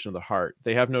palpitation of the heart.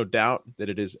 They have no doubt that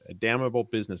it is a damnable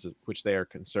business of which they are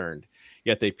concerned,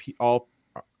 yet they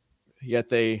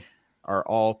are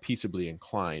all peaceably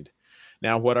inclined.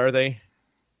 Now, what are they?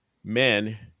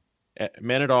 Men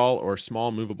at all, or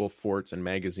small movable forts and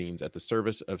magazines at the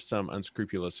service of some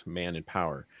unscrupulous man in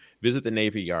power. Visit the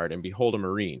Navy Yard and behold a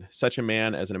Marine, such a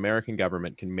man as an American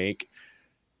government can make,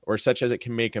 or such as it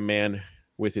can make a man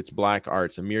with its black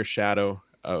arts, a mere shadow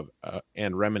of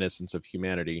and reminiscence of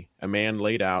humanity, a man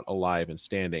laid out alive and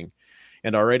standing,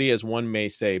 and already, as one may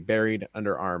say, buried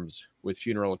under arms with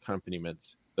funeral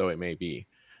accompaniments, though it may be.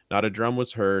 Not a drum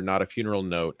was heard, not a funeral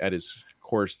note. At his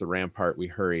course the rampart we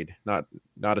hurried. Not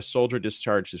a soldier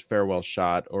discharged his farewell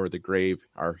shot, or the grave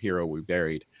our hero we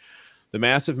buried. The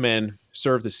mass of men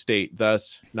serve the state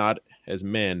thus, not as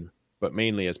men, but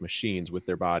mainly as machines with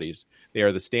their bodies. They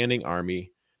are the standing army,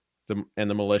 and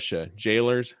the militia,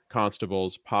 jailers,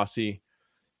 constables, posse,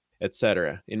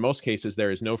 etc. In most cases,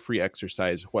 there is no free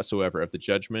exercise whatsoever of the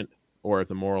judgment or of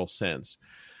the moral sense,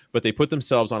 but they put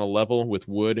themselves on a level with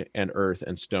wood and earth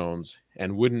and stones,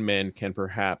 and wooden men can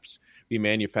perhaps be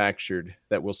manufactured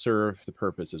that will serve the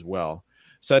purpose as well.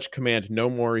 Such command no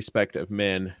more respect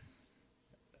than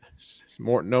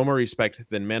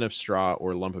men of straw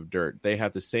or lump of dirt. They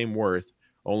have the same worth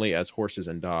only as horses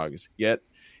and dogs. Yet,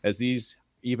 as these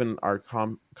even are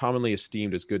commonly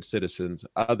esteemed as good citizens.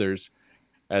 Others,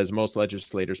 as most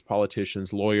legislators,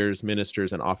 politicians, lawyers,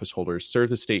 ministers, and office holders, serve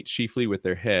the state chiefly with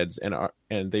their heads,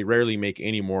 and they rarely make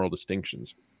any moral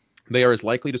distinctions. They are as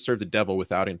likely to serve the devil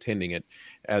without intending it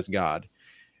as God.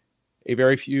 A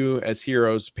very few as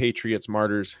heroes, patriots,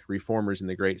 martyrs, reformers in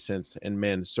the great sense, and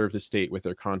men serve the state with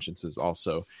their consciences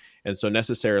also, and so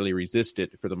necessarily resist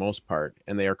it for the most part,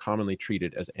 and they are commonly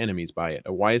treated as enemies by it.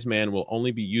 A wise man will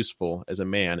only be useful as a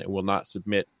man and will not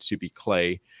submit to be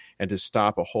clay and to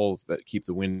stop a hole that keep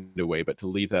the wind away, but to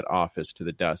leave that office to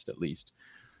the dust at least.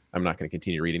 I'm not going to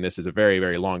continue reading. This is a very,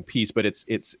 very long piece, but it's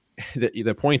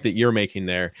the point that you're making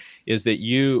there is that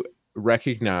you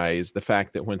recognize the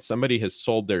fact that when somebody has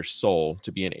sold their soul to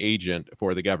be an agent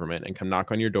for the government and come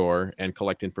knock on your door and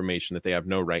collect information that they have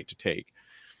no right to take,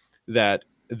 that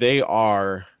they're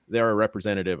a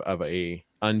representative of a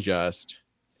unjust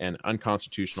and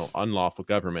unconstitutional, unlawful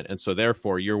government. And so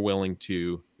therefore you're willing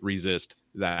to resist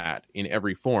that in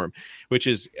every form, which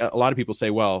is a lot of people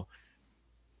say, well,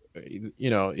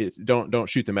 don't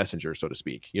shoot the messenger, so to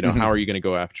speak. How are you going to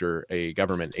go after a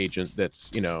government agent that's,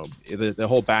 the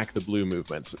whole back the blue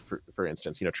movements, for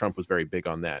instance, Trump was very big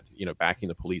on that, backing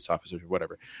the police officers or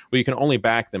whatever. Well, you can only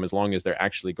back them as long as they're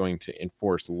actually going to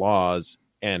enforce laws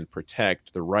and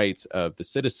protect the rights of the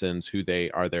citizens who they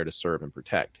are there to serve and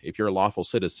protect. If you're a lawful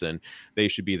citizen, they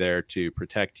should be there to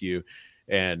protect you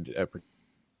and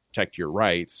protect your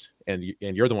rights, and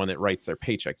you're the one that writes their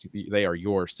paycheck. They are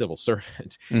your civil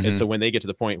servant. Mm-hmm. And so when they get to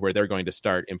the point where they're going to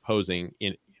start imposing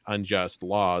unjust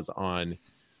laws on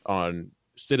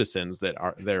citizens that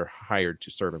they're hired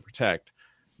to serve and protect,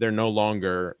 they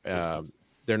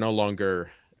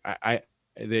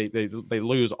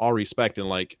lose all respect. And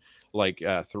like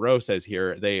Thoreau says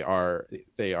here, they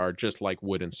are just like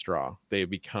wood and straw. They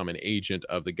become an agent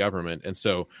of the government. And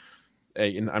so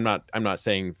I'm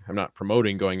not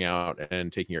promoting going out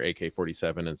and taking your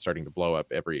AK-47 and starting to blow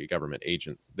up every government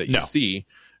agent that you see.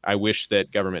 I wish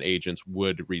that government agents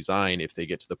would resign if they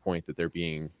get to the point that they're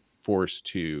being forced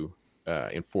to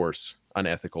enforce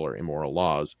unethical or immoral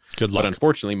laws. Good luck. But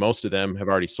unfortunately, most of them have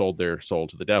already sold their soul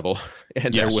to the devil,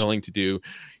 and they're willing to do,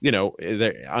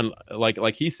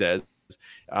 like he says,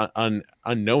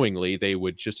 unknowingly, they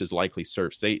would just as likely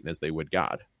serve Satan as they would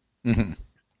God.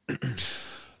 Mm-hmm.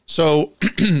 So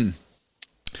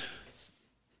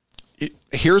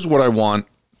here's what I want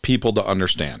people to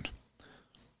understand.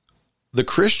 The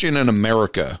Christian in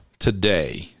America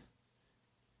today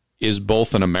is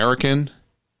both an American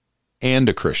and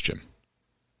a Christian.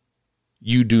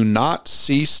 You do not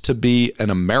cease to be an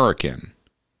American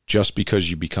just because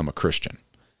you become a Christian.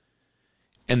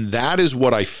 And that is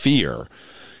what I fear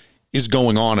is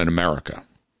going on in America.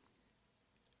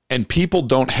 And people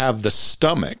don't have the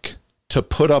stomach to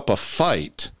put up a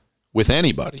fight with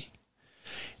anybody.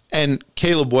 And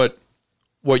Caleb,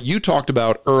 what you talked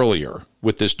about earlier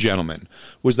with this gentleman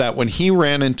was that when he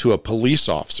ran into a police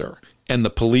officer and the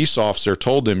police officer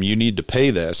told him, you need to pay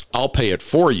this, I'll pay it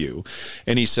for you.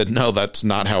 And he said, no, that's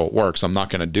not how it works. I'm not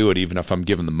going to do it even if I'm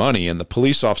given the money. And the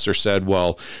police officer said,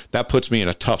 well, that puts me in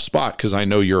a tough spot because I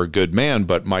know you're a good man,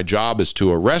 but my job is to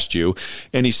arrest you.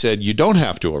 And he said, you don't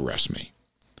have to arrest me.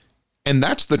 And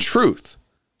that's the truth.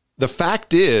 The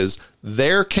fact is,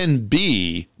 there can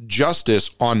be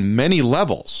justice on many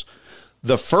levels.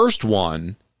 The first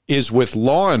one is with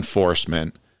law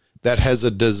enforcement that has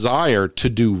a desire to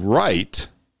do right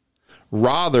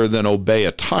rather than obey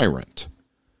a tyrant.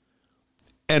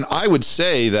 And I would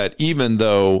say that even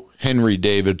though Henry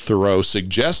David Thoreau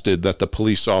suggested that the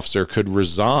police officer could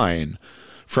resign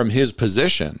from his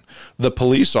position, the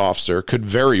police officer could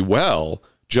very well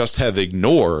just have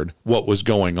ignored what was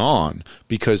going on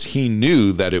because he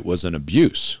knew that it was an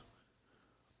abuse.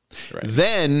 Right.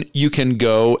 Then you can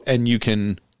go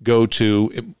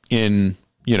to in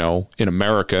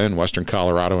America, in Western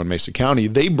Colorado and Mesa County,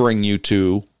 they bring you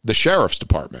to the sheriff's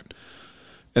department.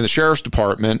 And the sheriff's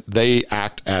department, they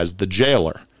act as the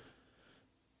jailer.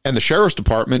 And the sheriff's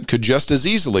department could just as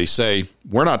easily say,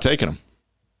 we're not taking them.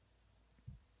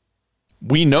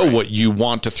 We know what you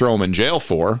want to throw them in jail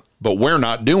for, but we're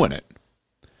not doing it.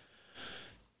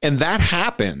 And that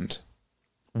happened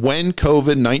when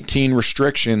COVID-19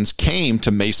 restrictions came to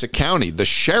Mesa County. The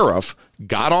sheriff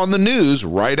got on the news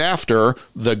right after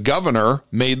the governor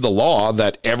made the law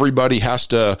that everybody has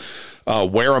to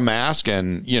wear a mask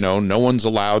and, no one's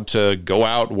allowed to go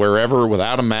out wherever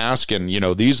without a mask. And,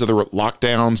 these are the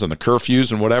lockdowns and the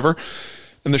curfews and whatever.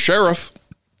 And the sheriff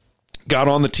got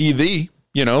on the TV,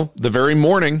 the very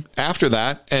morning after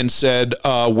that and said,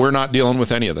 we're not dealing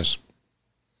with any of this.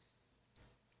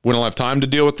 We don't have time to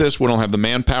deal with this. We don't have the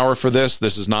manpower for this.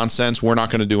 This is nonsense. We're not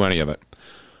going to do any of it.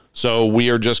 So we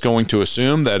are just going to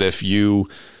assume that if you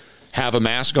have a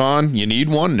mask on, you need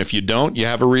one. And if you don't, you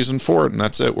have a reason for it. And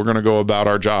that's it. We're going to go about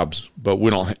our jobs. But we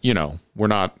don't, we're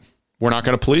not going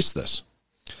to police this.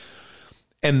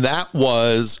 And that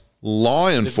was law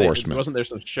enforcement. Wasn't there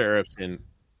some sheriffs in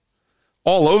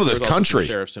all over the country?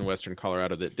 Sheriffs in Western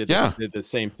Colorado that did the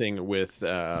same thing with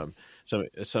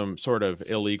some sort of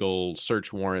illegal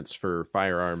search warrants for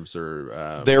firearms,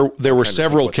 or there were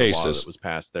several cases that was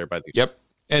passed there by the Yep.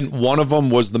 And one of them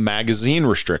was the magazine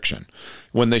restriction,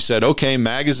 when they said, okay,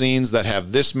 magazines that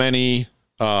have this many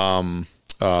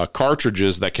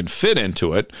cartridges that can fit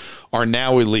into it are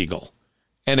now illegal.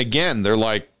 And again, they're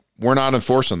like, we're not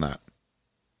enforcing that.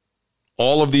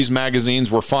 All of these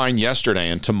magazines were fine yesterday,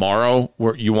 and tomorrow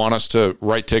you want us to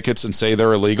write tickets and say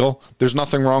they're illegal? There's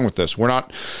nothing wrong with this. We're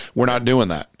not doing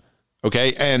that.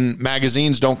 Okay? And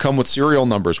magazines don't come with serial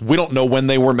numbers. We don't know when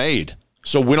they were made.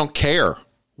 So we don't care.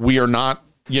 We are not,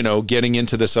 getting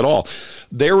into this at all.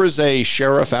 There was a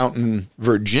sheriff out in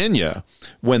Virginia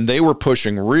when they were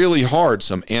pushing really hard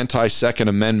some anti-Second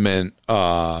Amendment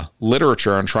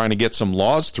literature and trying to get some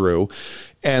laws through.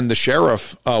 And the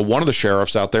sheriff, one of the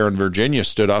sheriffs out there in Virginia,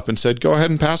 stood up and said, go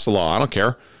ahead and pass the law. I don't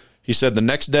care. He said, the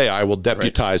next day I will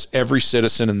deputize every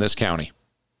citizen in this county.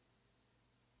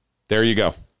 There you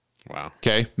go. Wow.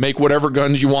 Okay. Make whatever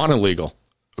guns you want illegal.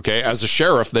 Okay. As a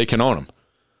sheriff, they can own them.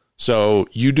 So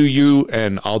you do you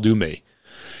and I'll do me.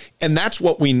 And that's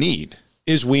what we need,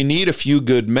 is we need a few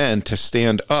good men to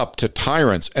stand up to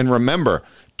tyrants. And remember,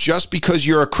 just because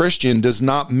you're a Christian does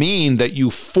not mean that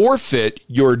you forfeit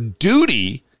your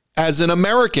duty as an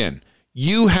American.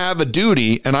 You have a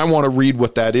duty, and I want to read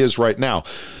what that is right now.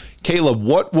 Caleb,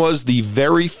 what was the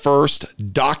very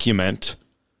first document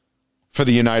for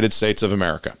the United States of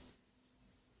America?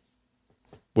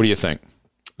 What do you think?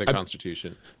 The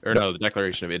Constitution. The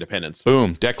Declaration of Independence.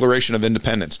 Boom, Declaration of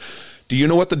Independence. Do you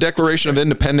know what the Declaration of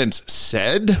Independence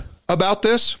said about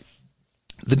this?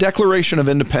 The Declaration of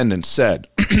Independence said,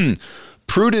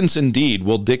 prudence indeed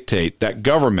will dictate that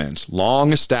governments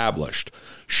long established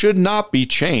should not be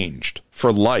changed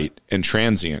for light and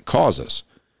transient causes.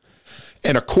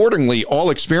 And accordingly, all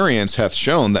experience hath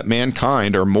shown that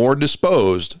mankind are more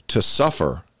disposed to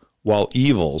suffer while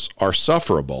evils are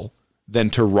sufferable than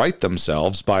to right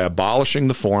themselves by abolishing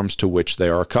the forms to which they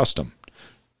are accustomed.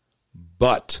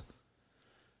 But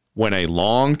when a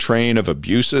long train of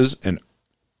abuses and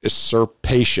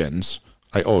usurpations,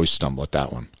 I always stumble at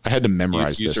that one. I had to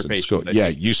memorize this in school. Yeah,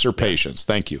 usurpations.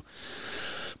 Thank you.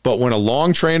 But when a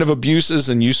long train of abuses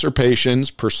and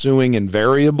usurpations, pursuing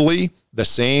invariably the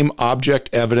same object,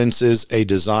 evidences a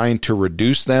design to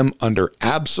reduce them under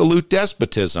absolute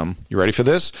despotism, you ready for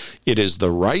this? It is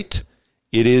the right,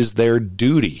 it is their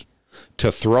duty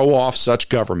to throw off such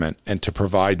government and to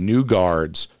provide new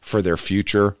guards for their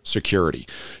future security.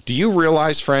 Do you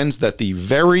realize, friends, that the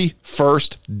very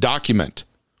first document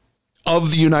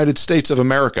of the United States of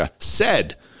America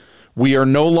said, we are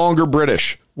no longer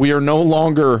British. We are no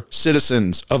longer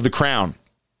citizens of the crown.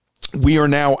 We are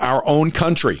now our own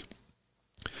country.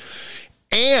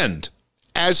 And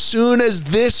as soon as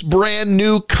this brand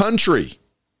new country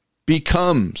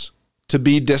becomes to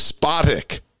be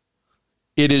despotic,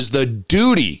 it is the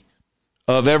duty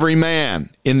of every man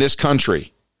in this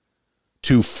country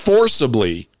to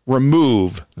forcibly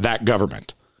remove that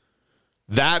government.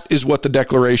 That is what the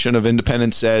Declaration of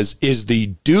Independence says is the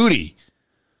duty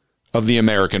of the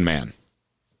American man.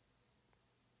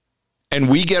 And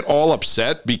we get all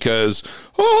upset because,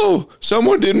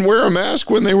 someone didn't wear a mask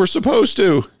when they were supposed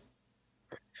to.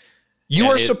 You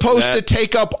are supposed to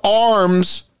take up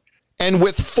arms and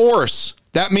with force.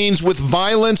 That means with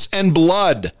violence and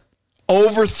blood,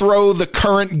 overthrow the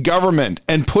current government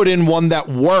and put in one that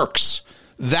works.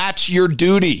 That's your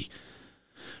duty.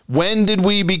 When did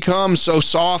we become so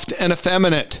soft and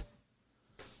effeminate?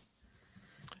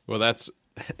 Well,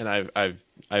 I've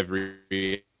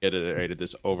reiterated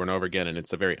this over and over again, and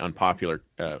it's a very unpopular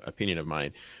opinion of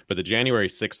mine. But the January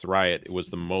 6th riot was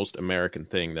the most American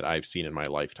thing that I've seen in my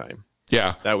lifetime.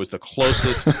 Yeah, that was the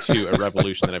closest to a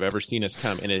revolution that I've ever seen us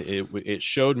come, and it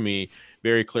showed me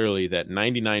very clearly that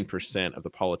 99% of the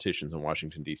politicians in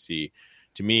Washington D.C.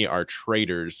 to me are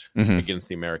traitors against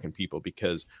the American people,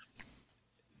 because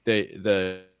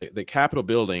the Capitol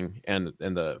building and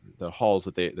the halls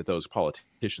that those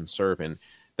politicians serve in,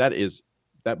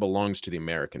 that belongs to the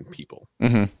American people.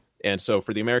 And so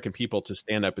for the American people to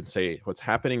stand up and say, what's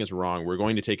happening is wrong, we're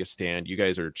going to take a stand. You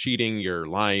guys are cheating. You're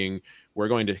lying. we're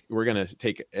going to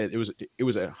take it was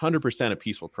 100% a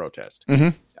peaceful protest.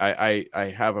 I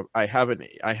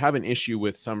have an issue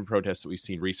with some protests that we've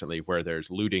seen recently where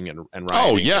there's looting and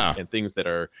rioting and things that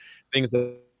are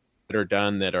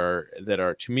done that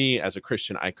are to me as a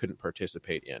Christian I couldn't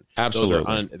participate in.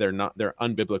 Absolutely. They're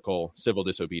unbiblical civil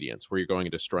disobedience where you're going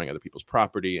and destroying other people's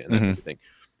property and that type of thing.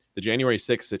 The January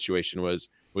 6th situation was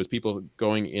people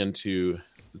going into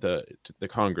the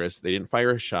Congress. They didn't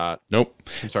fire a shot. Nope.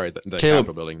 I'm sorry, the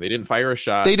Capitol building. They didn't fire a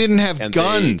shot. They didn't have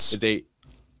guns.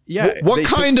 What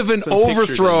kind of an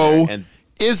overthrow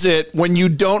is it when you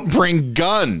don't bring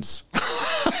guns?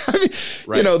 I mean,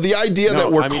 right. The idea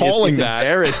that we're calling that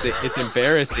it's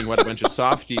embarrassing what a bunch of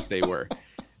softies they were.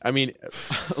 I mean,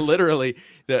 literally,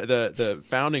 the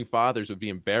founding fathers would be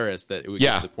embarrassed that it would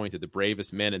get to the point that the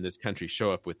bravest men in this country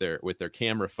show up with their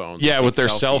camera phones. Yeah, with their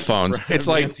cell phones. It's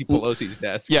like Nancy Pelosi's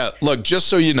desk. Yeah, look, just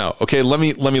so you know, okay, let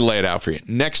me lay it out for you.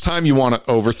 Next time you want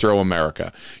to overthrow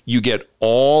America, you get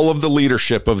all of the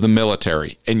leadership of the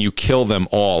military and you kill them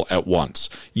all at once.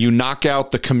 You knock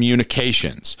out the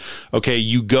communications. Okay,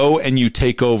 you go and you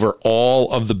take over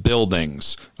all of the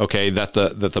buildings, okay, that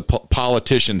the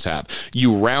politicians have.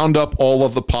 You round up all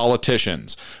of the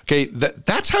politicians. Okay,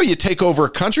 that's how you take over a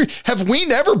country. Have we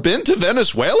never been to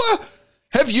Venezuela?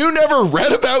 Have you never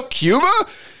read about Cuba?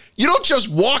 You don't just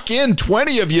walk in,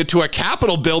 20 of you, to a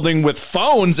Capitol building with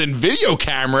phones and video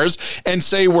cameras and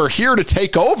say, we're here to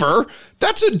take over.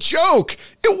 That's a joke.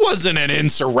 It wasn't an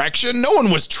insurrection. No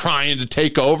one was trying to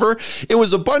take over. It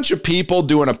was a bunch of people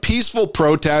doing a peaceful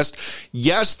protest.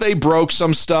 Yes, they broke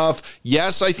some stuff.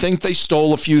 Yes, I think they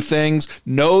stole a few things.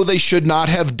 No, they should not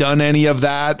have done any of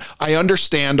that. I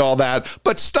understand all that,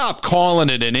 but stop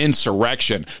calling it an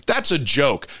insurrection. That's a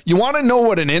joke. You want to know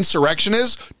what an insurrection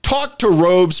is? Talk to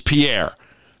Robespierre.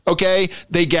 Okay,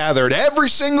 they gathered every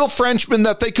single Frenchman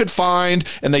that they could find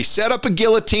and they set up a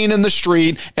guillotine in the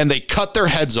street and they cut their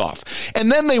heads off.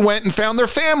 And then they went and found their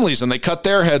families and they cut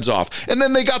their heads off. And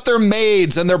then they got their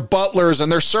maids and their butlers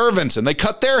and their servants and they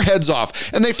cut their heads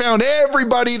off. And they found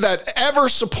everybody that ever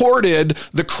supported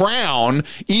the crown,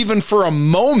 even for a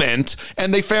moment,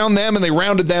 and they found them and they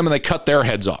rounded them and they cut their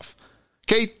heads off.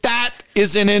 Okay, that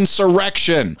is an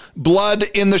insurrection. Blood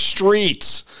in the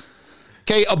streets.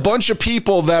 Okay, a bunch of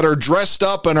people that are dressed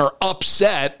up and are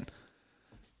upset,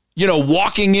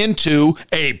 walking into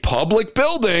a public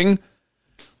building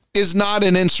is not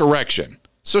an insurrection.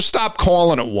 So stop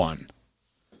calling it one.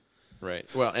 Right.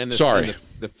 Well, and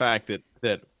the fact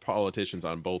that politicians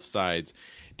on both sides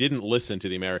didn't listen to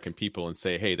the American people and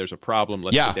say, hey, there's a problem.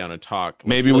 Let's sit down and talk.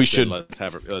 Maybe we should.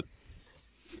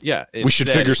 Yeah, we should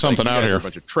figure something out here. A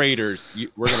bunch of traitors.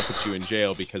 We're going to put you in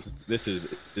jail because this is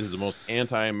the most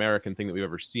anti-American thing that we've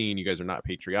ever seen. You guys are not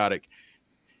patriotic.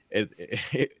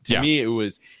 To me,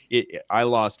 I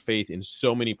lost faith in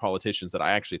so many politicians that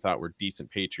I actually thought were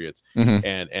decent patriots.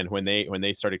 And when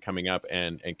they started coming up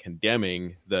and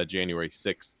condemning the January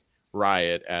 6th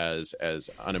riot as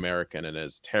un-American and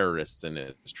as terrorists and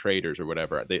as traitors or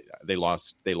whatever, they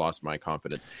lost my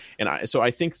confidence. And so I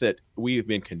think that we've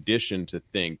been conditioned to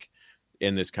think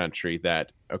in this country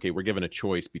that, okay, we're given a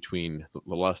choice between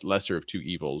the lesser of two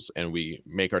evils and we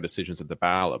make our decisions at the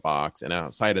ballot box. And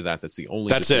outside of that, that's the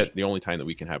only time that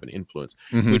we can have an influence,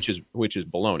 which is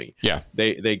baloney. Yeah.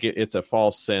 They get, it's a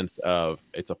false sense of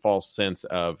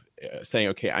saying,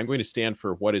 okay, I'm going to stand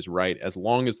for what is right as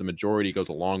long as the majority goes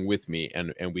along with me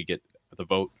and we get the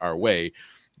vote our way.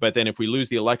 But then if we lose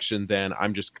the election, then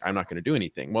I'm not going to do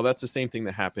anything. Well, that's the same thing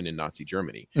that happened in Nazi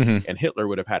Germany. And Hitler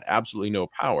would have had absolutely no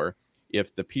power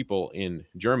if the people in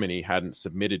Germany hadn't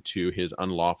submitted to his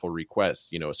unlawful requests.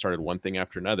 It started one thing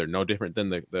after another, no different than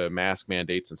the mask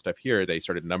mandates and stuff here. They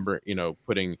started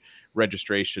putting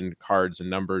registration cards and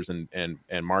numbers and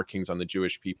markings on the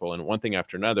Jewish people. And one thing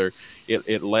after another,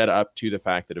 it led up to the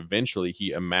fact that eventually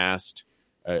he amassed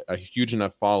a huge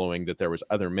enough following that there was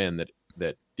other men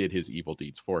that did his evil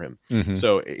deeds for him.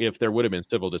 So if there would have been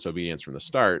civil disobedience from the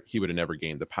start, he would have never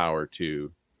gained the power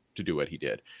to do what he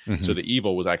did. So the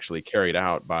evil was actually carried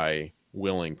out by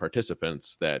willing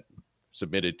participants that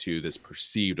submitted to this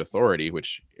perceived authority,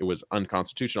 which it was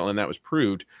unconstitutional. And that was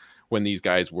proved when these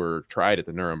guys were tried at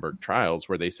the Nuremberg trials,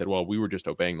 where they said, well, we were just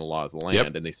obeying the law of the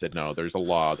land. And they said, no, there's a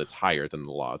law that's higher than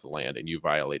the law of the land, and you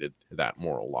violated that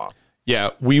moral law.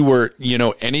 Yeah, we were,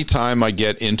 anytime I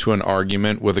get into an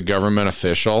argument with a government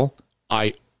official,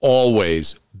 I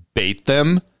always bait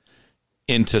them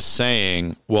into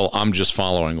saying, well, I'm just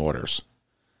following orders.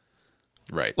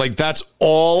 Right. Like, that's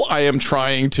all I am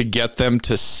trying to get them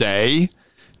to say,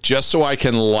 just so I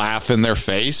can laugh in their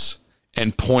face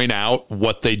and point out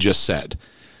what they just said.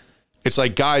 It's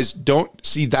like, guys, don't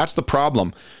see, that's the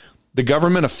problem. The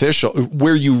government official,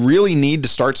 where you really need to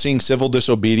start seeing civil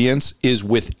disobedience is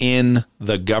within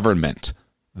the government.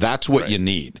 That's what you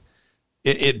need.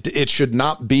 It should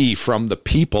not be from the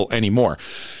people anymore.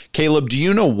 Caleb, do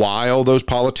you know why all those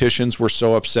politicians were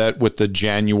so upset with the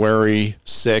January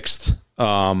 6th,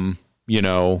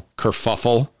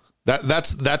 kerfuffle?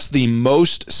 That's the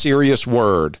most serious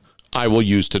word I will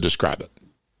use to describe it.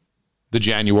 The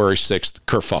January 6th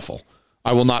kerfuffle.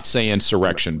 I will not say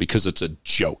insurrection because it's a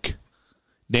joke.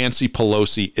 Nancy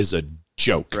Pelosi is a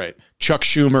joke. Right. Chuck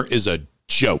Schumer is a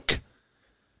joke.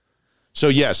 So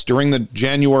yes, during the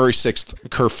January 6th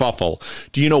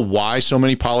kerfuffle, do you know why so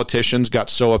many politicians got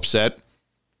so upset,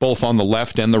 both on the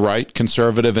left and the right,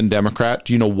 conservative and Democrat?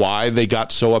 Do you know why they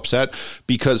got so upset?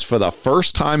 Because for the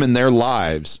first time in their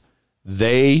lives,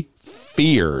 they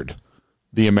feared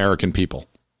the American people.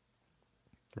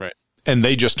 Right. And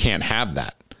they just can't have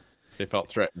that. They felt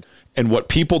threatened. And what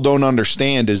people don't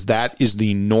understand is that is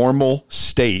the normal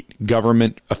state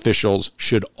government officials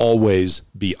should always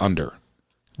be under.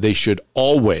 They should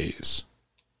always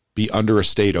be under a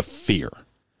state of fear.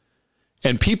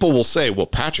 And people will say, well,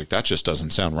 Patrick, that just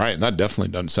doesn't sound right. And that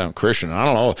definitely doesn't sound Christian. And I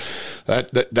don't know.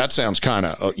 That sounds kind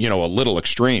of, a little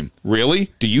extreme.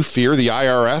 Really? Do you fear the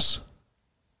IRS?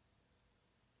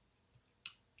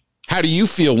 How do you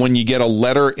feel when you get a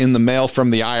letter in the mail from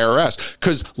the IRS?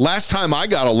 Because last time I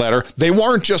got a letter, they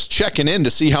weren't just checking in to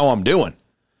see how I'm doing.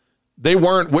 They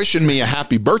weren't wishing me a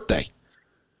happy birthday.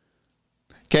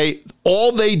 Okay,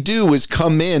 all they do is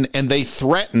come in and they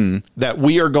threaten that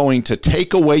we are going to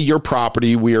take away your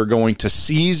property, we are going to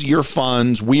seize your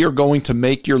funds, we are going to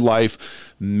make your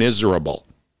life miserable.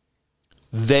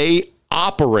 They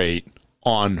operate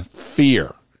on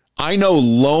fear. I know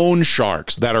loan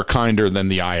sharks that are kinder than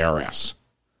the IRS.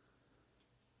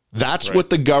 That's right. What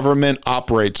the government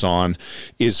operates on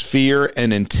is fear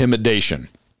and intimidation.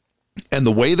 And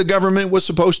the way the government was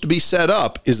supposed to be set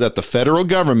up is that the federal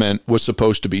government was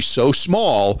supposed to be so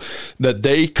small that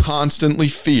they constantly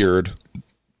feared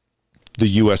the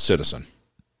U.S. citizen.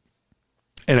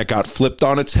 And it got flipped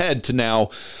on its head to now,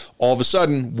 all of a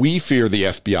sudden, we fear the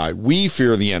FBI, we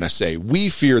fear the NSA, we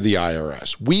fear the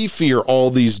IRS, we fear all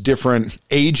these different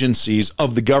agencies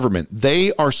of the government.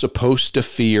 They are supposed to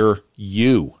fear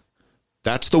you.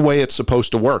 That's the way it's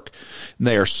supposed to work. And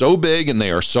they are so big and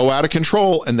they are so out of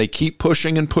control and they keep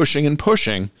pushing and pushing and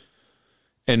pushing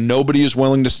and nobody is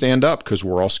willing to stand up because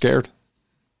we're all scared.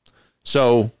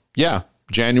 So, yeah,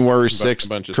 January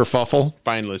 6th kerfuffle.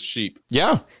 Spineless sheep.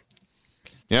 Yeah.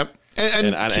 Yep.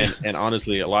 And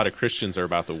honestly, a lot of Christians are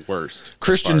about the worst.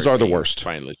 Christians are the worst.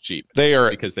 Spineless sheep. They are,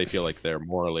 because they feel like they're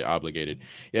morally obligated.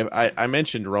 Yeah, I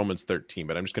mentioned Romans 13,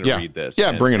 but I'm just going to read this.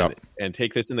 Yeah, bring it up. And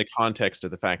take this in the context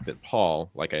of the fact that Paul,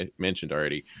 like I mentioned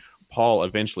already, Paul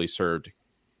eventually served.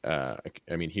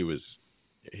 He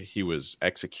was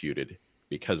executed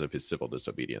because of his civil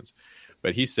disobedience.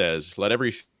 But he says, "Let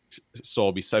every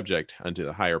soul be subject unto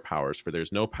the higher powers, for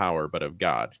there's no power but of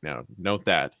God." Now, note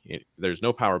that there's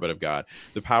no power but of God.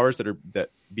 The powers that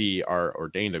are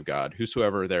ordained of God.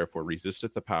 Whosoever therefore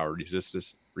resisteth the power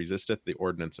resisteth the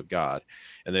ordinance of God,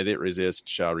 and they that resist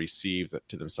shall receive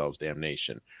to themselves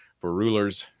damnation. For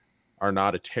rulers are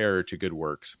not a terror to good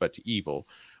works, but to evil.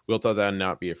 Wilt thou then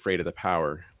not be afraid of the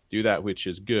power? Do that which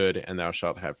is good, and thou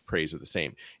shalt have praise of the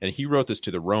same. And he wrote this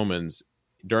to the Romans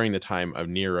during the time of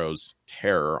Nero's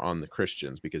terror on the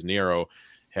Christians, because Nero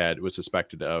was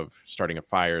suspected of starting a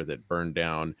fire that burned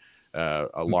down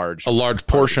a large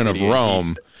portion of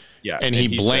Rome. And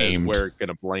he blamed. We're going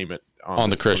to blame it on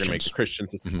the Christians. We're going to make the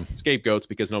Christians scapegoats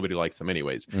because nobody likes them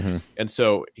anyways. And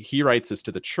so he writes this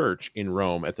to the church in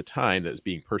Rome at the time that was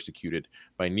being persecuted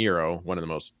by Nero, one of the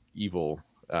most evil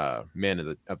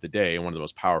men of the day, and one of the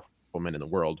most powerful men in the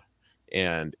world.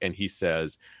 And he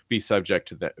says, be subject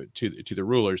to the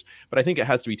rulers. But I think it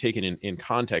has to be taken in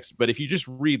context. But if you just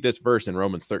read this verse in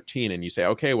Romans 13 and you say,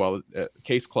 okay, well,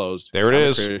 case closed. There it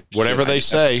is. Whatever they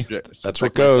say, that's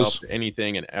what goes.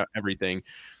 Anything and everything.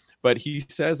 But he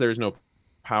says there's no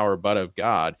power but of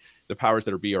God. The powers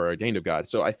that are ordained of God.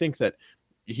 So I think that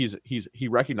he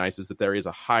recognizes that there is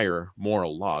a higher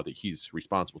moral law that he's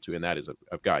responsible to, and that is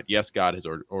of God. Yes, God has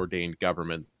ordained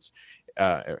governments.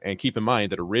 And keep in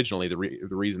mind that originally the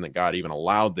reason that God even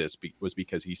allowed this was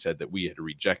because he said that we had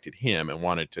rejected him and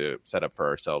wanted to set up for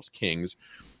ourselves kings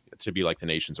to be like the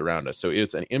nations around us. So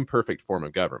it's an imperfect form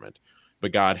of government,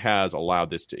 but God has allowed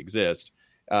this to exist.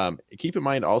 Keep in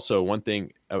mind also one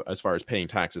thing as far as paying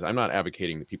taxes. I'm not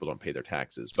advocating that people don't pay their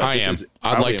taxes. But I am.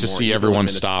 I'd like to see everyone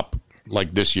stop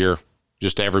like this year,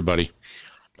 just everybody,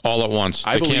 all at once.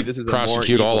 I believe this is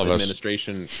prosecute all of us.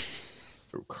 Administration.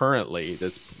 currently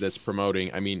that's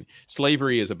promoting. I mean,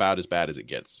 slavery is about as bad as it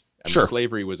gets. I mean, Sure.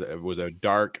 slavery was a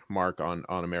dark mark on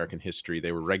American history.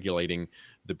 They were regulating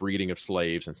the breeding of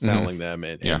slaves and selling them,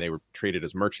 and they were treated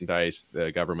as merchandise.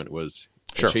 The government was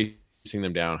chasing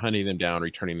them down, hunting them down,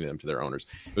 returning them to their owners.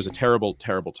 It was a terrible,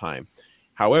 terrible time.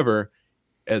 However,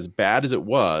 as bad as it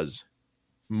was,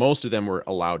 most of them were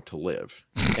allowed to live.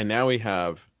 And now we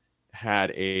have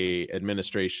had a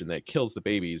administration that kills the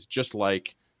babies, just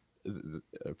like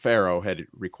Pharaoh had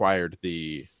required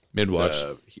the midwives,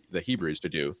 the Hebrews to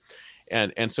do.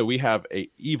 And so we have an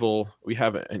evil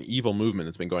movement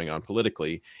that's been going on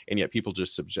politically, and yet people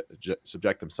just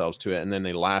subject themselves to it, and then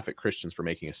they laugh at Christians for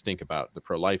making a stink about the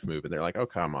pro-life movement. They're like, "Oh,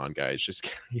 come on, guys,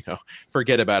 just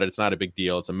forget about it. It's not a big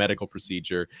deal. It's a medical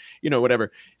procedure,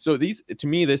 whatever." So to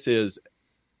me, this is,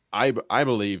 I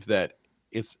believe that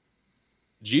it's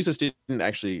Jesus didn't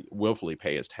actually willfully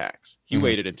pay his tax. He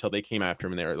waited until they came after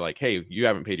him and they were like, "Hey, you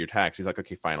haven't paid your tax." He's like,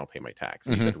 "Okay, fine, I'll pay my tax."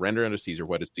 He said, "Render unto Caesar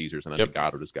what is Caesar's, and unto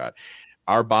God what is God."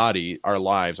 Our body, our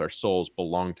lives, our souls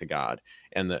belong to God,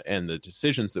 and the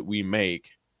decisions that we make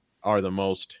are the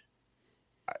most.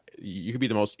 You could be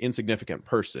the most insignificant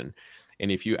person,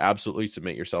 and if you absolutely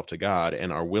submit yourself to God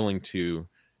and are willing to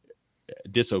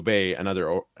disobey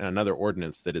another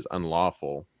ordinance that is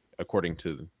unlawful according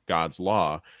to God's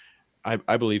law,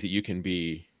 I believe that you can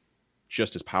be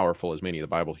just as powerful as many of the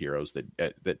Bible heroes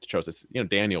that chose this.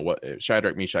 Daniel,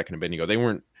 Shadrach, Meshach, and Abednego, they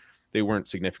weren't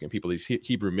significant people. These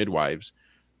Hebrew midwives,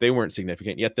 they weren't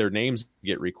significant, yet their names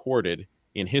get recorded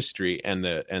in history. And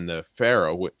the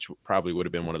Pharaoh, which probably would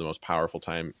have been one of the most powerful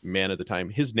men at the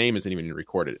time, his name isn't even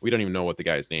recorded. We don't even know what the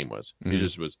guy's name was. He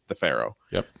just was the Pharaoh.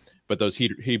 Yep. But those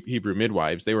Hebrew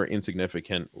midwives, they were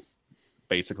insignificant,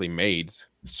 basically maids,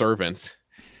 servants.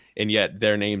 And yet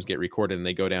their names get recorded and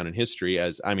they go down in history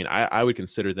as, I would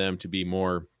consider them to be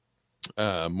more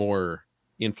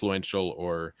influential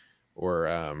or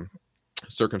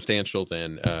circumstantial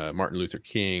than Martin Luther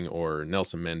King or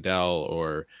Nelson Mandela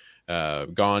or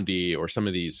Gandhi or some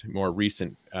of these more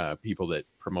recent people that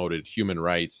promoted human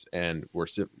rights and were,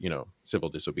 civil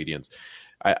disobedience.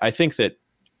 I think that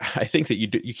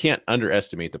you can't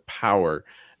underestimate the power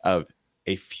of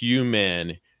a few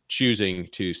men choosing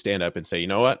to stand up and say, "You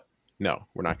know what? No,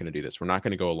 we're not going to do this. We're not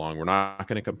going to go along. We're not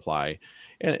going to comply."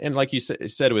 And like you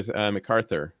said with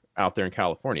MacArthur out there in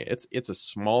California, it's a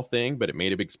small thing, but it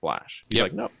made a big splash. He's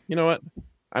like, "No, you know what?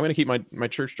 I'm going to keep my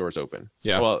church doors open."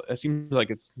 Yeah. Well, it seems like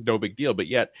it's no big deal, but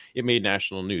yet it made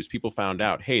national news. People found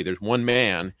out, hey, there's one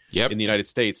man in the United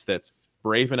States that's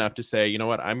brave enough to say, "You know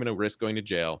what? I'm going to risk going to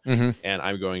jail and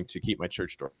I'm going to keep my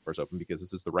church doors open because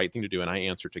this is the right thing to do. And I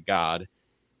answer to God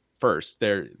first."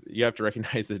 You have to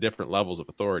recognize the different levels of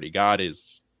authority. God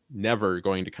is never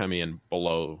going to come in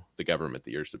below the government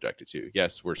that you're subjected to.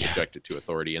 Yes, we're subjected to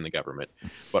authority in the government,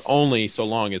 but only so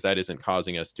long as that isn't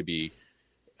causing us to be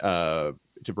to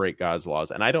break God's laws.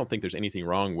 And I don't think there's anything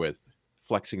wrong with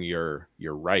flexing your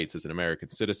rights as an American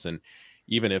citizen,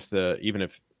 even if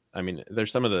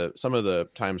there's some of the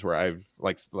times where I've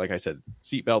like I said,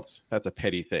 seatbelts, that's a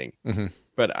petty thing,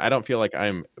 but I don't feel like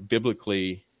I'm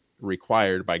biblically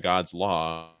required by God's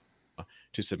law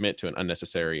to submit to an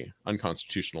unnecessary,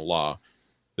 unconstitutional law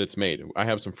that's made. I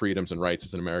have some freedoms and rights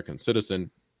as an American citizen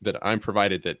that I'm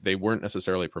provided that they weren't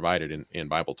necessarily provided in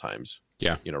Bible times.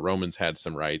 Yeah. Romans had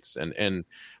some rights and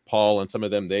Paul and some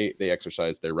of them, they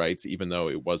exercised their rights, even though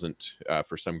it wasn't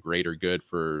for some greater good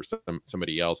for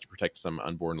somebody else to protect some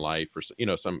unborn life or,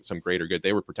 some greater good.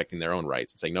 They were protecting their own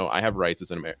rights and saying, "No, I have rights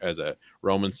as a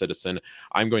Roman citizen.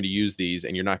 I'm going to use these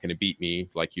and you're not going to beat me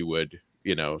like you would,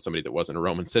 somebody that wasn't a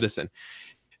Roman citizen."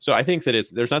 So I think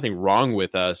that there's nothing wrong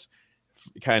with us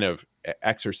kind of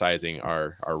exercising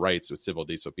our rights with civil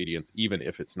disobedience, even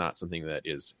if it's not something that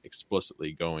is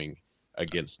explicitly going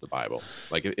against the Bible.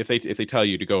 Like if they tell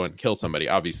you to go and kill somebody,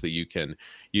 obviously you can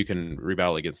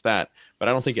rebel against that, but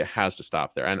I don't think it has to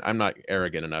stop there. And I'm not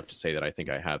arrogant enough to say that I think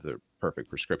I have the perfect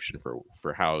prescription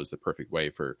for how is the perfect way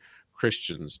for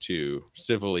Christians to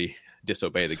civilly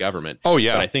disobey the government. Oh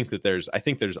yeah. But I think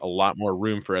there's a lot more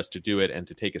room for us to do it and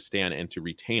to take a stand and to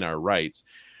retain our rights.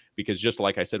 Because just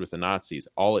like I said with the Nazis,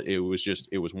 it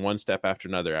was one step after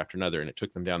another, and it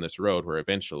took them down this road where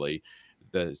eventually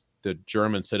the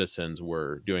German citizens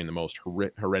were doing the most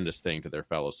horrendous thing to their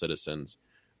fellow citizens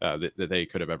that they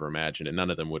could have ever imagined, and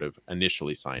none of them would have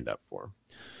initially signed up for.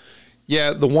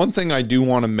 Yeah, the one thing I do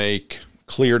want to make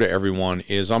clear to everyone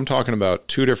is I'm talking about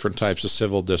two different types of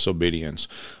civil disobedience.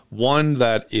 One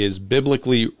that is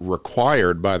biblically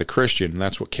required by the Christian, and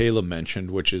that's what Caleb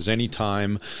mentioned, which is any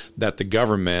time that the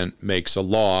government makes a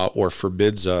law or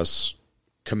forbids us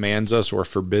commands us or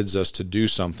forbids us to do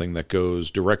something that goes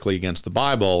directly against the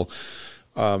Bible,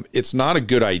 it's not a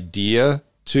good idea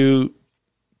to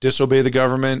disobey the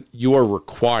government. You are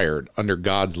required under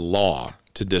God's law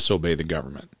to disobey the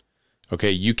government.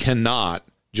 Okay, you cannot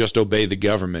just obey the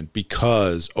government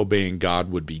because obeying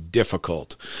God would be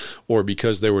difficult or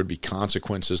because there would be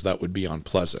consequences that would be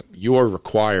unpleasant. You are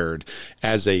required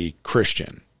as a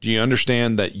Christian. Do you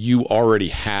understand that you already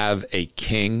have a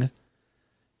king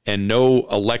and no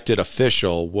elected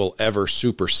official will ever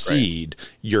supersede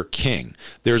your king?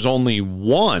 There's only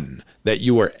one that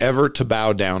you are ever to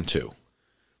bow down to,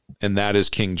 and that is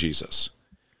King Jesus.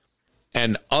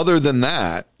 And other than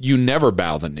that, you never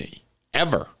bow the knee,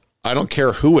 ever. I don't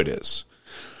care who it is.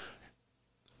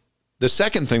 The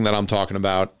second thing that I'm talking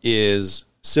about is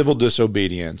civil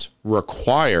disobedience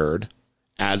required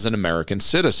as an American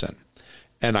citizen.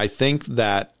 And I think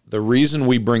that the reason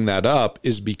we bring that up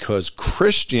is because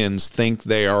Christians think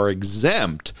they are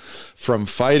exempt from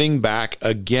fighting back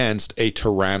against a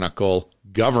tyrannical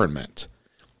government.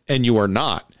 And you are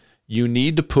not. You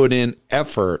need to put in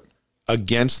effort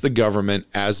against the government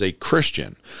as a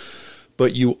Christian.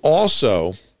 But you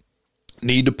also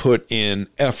need to put in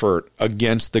effort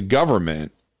against the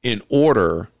government in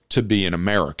order to be an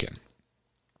American.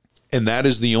 And that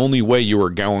is the only way you are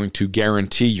going to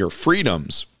guarantee your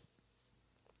freedoms,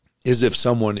 is if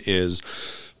someone is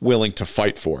willing to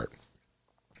fight for it.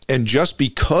 And just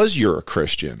because you're a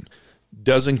Christian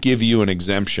doesn't give you an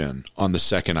exemption on the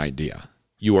second idea.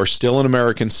 You are still an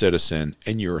American citizen,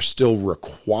 and you are still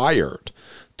required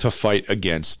to fight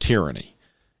against tyranny.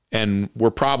 And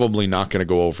we're probably not going to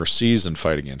go overseas and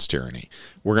fight against tyranny.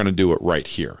 We're going to do it right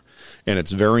here. And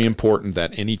it's very important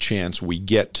that any chance we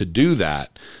get to do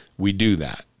that, we do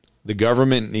that. The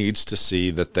government needs to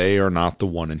see that they are not the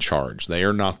one in charge. They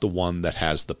are not the one that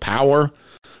has the power.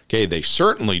 Okay, they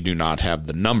certainly do not have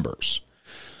the numbers.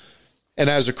 And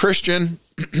as a Christian,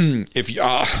 if you,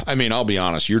 I'll be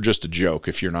honest, you're just a joke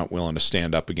if you're not willing to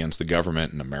stand up against the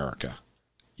government in America.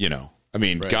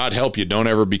 Right. God help you, don't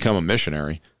ever become a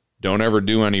missionary. Don't ever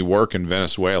do any work in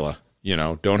Venezuela.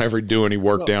 Don't ever do any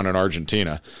work down in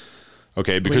Argentina.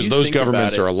 Okay, because those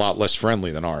governments are a lot less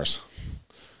friendly than ours.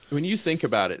 When you think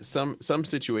about it, some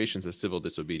situations of civil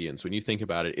disobedience, when you think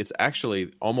about it, it's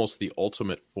actually almost the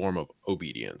ultimate form of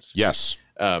obedience. Yes.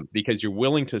 Because you're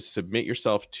willing to submit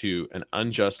yourself to an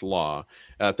unjust law.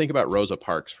 Think about Rosa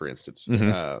Parks, for instance,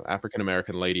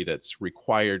 African-American lady that's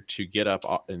required to get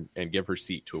up and give her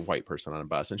seat to a white person on a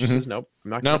bus. And she says, nope, I'm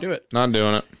not going to do it. Not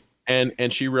doing it.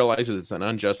 And she realizes it's an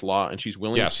unjust law, and she's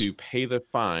willing to pay the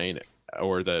fine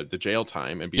or the jail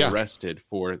time and be arrested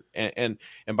for, and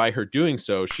by her doing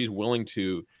so, she's willing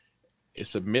to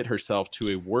submit herself to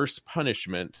a worse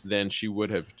punishment than she would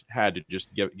have had to just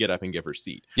get up and give her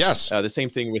seat. Yes. The same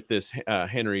thing with this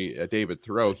Henry David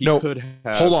Thoreau.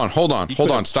 Hold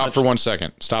on. Stop for 1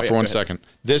 second. For 1 second.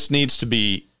 This needs to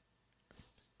be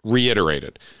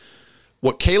reiterated.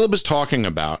 What Caleb is talking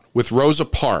about with Rosa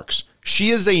Parks, she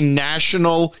is a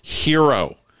national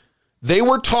hero. They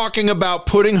were talking about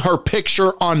putting her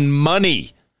picture on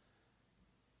money.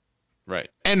 Right.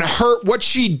 And what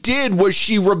she did was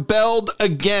she rebelled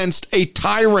against a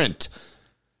tyrant.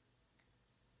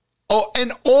 Oh,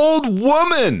 an old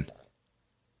woman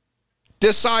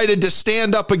decided to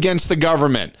stand up against the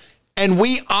government. And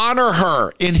we honor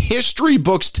her in history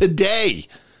books today.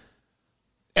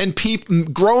 And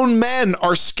grown men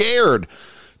are scared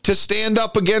to stand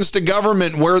up against a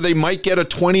government where they might get a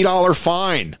 $20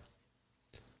 fine.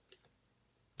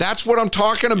 That's what I'm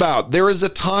talking about. There is a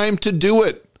time to do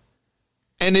it.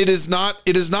 And it is not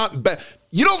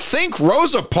you don't think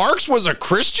Rosa Parks was a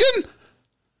Christian?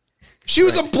 She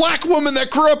was a black woman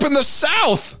that grew up in the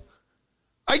South.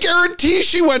 I guarantee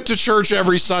she went to church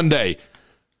every Sunday.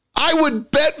 I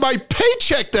would bet my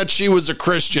paycheck that she was a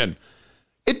Christian.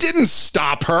 It didn't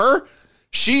stop her.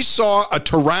 She saw a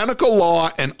tyrannical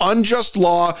law, an unjust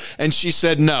law, and she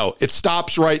said, no, it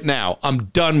stops right now. I'm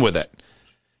done with it.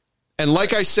 And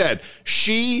like I said,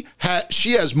 she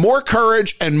has more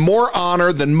courage and more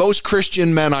honor than most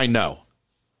Christian men I know.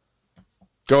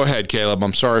 Go ahead, Caleb.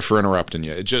 I'm sorry for interrupting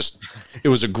you. It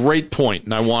was a great point,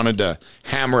 and I wanted to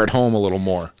hammer it home a little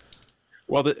more.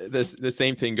 Well, the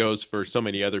same thing goes for so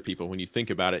many other people. When you think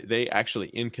about it, they actually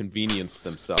inconvenienced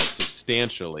themselves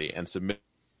substantially and submitted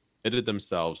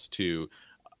themselves to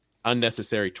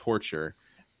unnecessary torture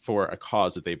for a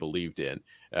cause that they believed in.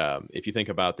 If you think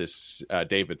about this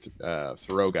David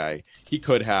Thoreau guy, he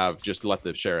could have just let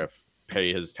the sheriff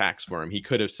pay his tax for him. He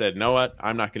could have said, "No, what?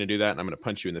 I'm not going to do that, and I'm going to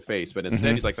punch you in the face." But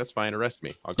instead, he's like, "That's fine. Arrest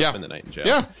me. I'll go spend the night in jail."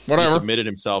 Yeah, whatever. He submitted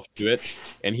himself to it,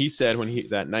 and he said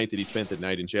that night that he spent the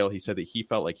night in jail, he said that he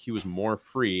felt like he was more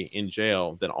free in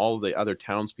jail than all of the other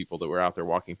townspeople that were out there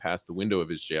walking past the window of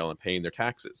his jail and paying their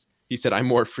taxes. He said, "I'm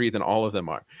more free than all of them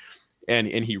are." And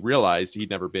he realized he'd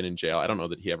never been in jail. I don't know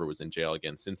that he ever was in jail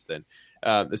again since then.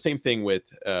 The same thing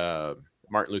with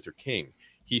Martin Luther King.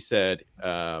 He said,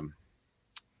 I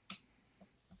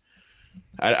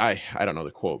don't know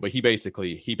the quote, but he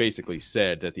basically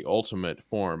said that the ultimate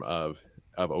form of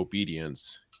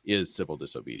obedience is civil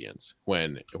disobedience.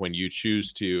 When you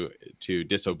choose to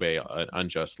disobey an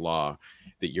unjust law,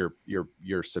 that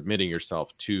you're submitting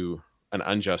yourself to an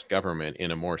unjust government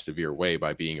in a more severe way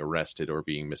by being arrested or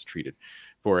being mistreated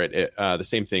for it. The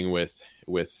same thing with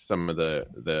some of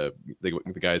the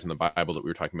guys in the Bible that we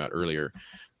were talking about earlier.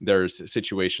 There's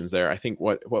situations there. I think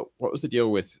what was the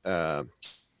deal with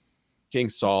King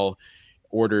Saul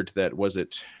ordered that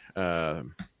wasn't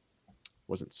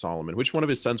Solomon. Which one of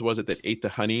his sons was it that ate the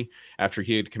honey after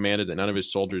he had commanded that none of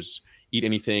his soldiers eat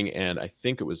anything? And I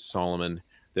think it was Solomon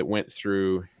that went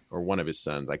through, or one of his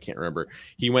sons, I can't remember.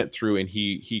 He went through and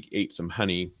he ate some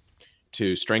honey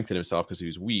to strengthen himself because he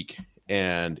was weak.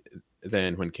 And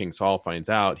then when King Saul finds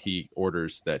out, he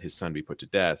orders that his son be put to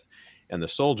death. And the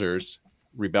soldiers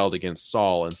rebelled against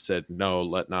Saul and said, "No,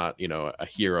 let not, a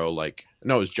hero like,"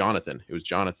 no, it was Jonathan. It was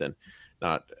Jonathan,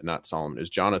 not Solomon. It was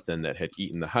Jonathan that had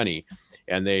eaten the honey.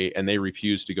 And they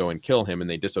refused to go and kill him, and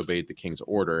they disobeyed the king's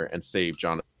order and saved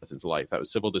Jonathan's life. That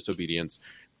was civil disobedience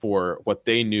for what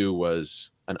they knew was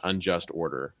an unjust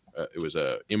order. It was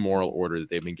a immoral order that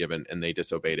they've been given, and they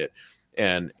disobeyed it.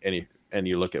 And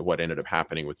you look at what ended up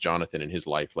happening with Jonathan in his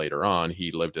life later on.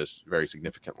 He lived a very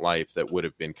significant life that would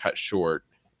have been cut short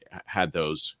had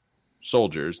those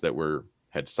soldiers that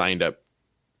had signed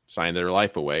their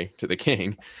life away to the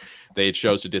king. They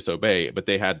chose to disobey, but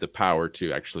they had the power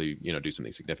to actually, do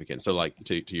something significant. So like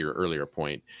to your earlier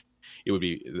point, it would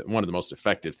be one of the most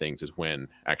effective things is when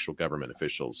actual government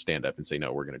officials stand up and say,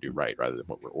 "No, we're going to do right," rather than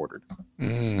what we're ordered.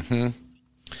 Mm-hmm.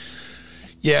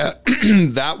 Yeah,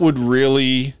 that would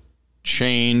really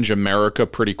change America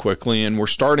pretty quickly. And we're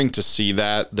starting to see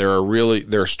that.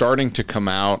 They're starting to come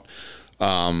out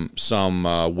some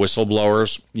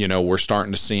whistleblowers. We're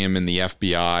starting to see them in the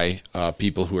FBI,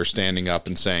 people who are standing up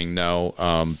and saying, no,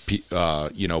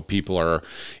 people are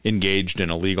engaged in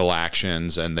illegal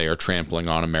actions and they are trampling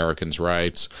on Americans'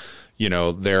 rights.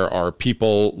 There are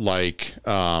people like,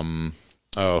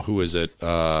 who is it?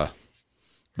 The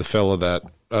fellow that,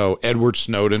 Edward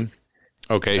Snowden.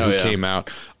 Okay, who came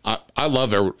out. I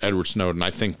love Edward Snowden.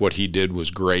 I think what he did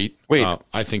was great. Wait,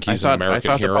 I think he's an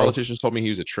American hero. The politicians told me he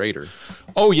was a traitor.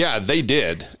 Oh yeah, they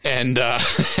did. And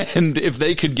and if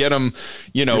they could get him,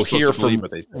 here from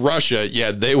Russia,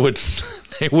 yeah, they would.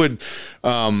 They would.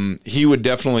 He would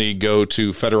definitely go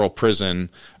to federal prison.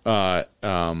 If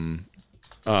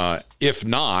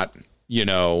not,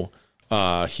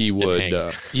 he would.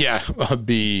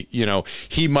 Be.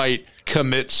 He might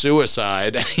commit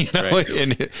suicide, right.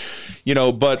 And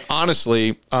but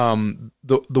honestly,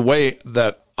 the way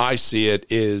that I see it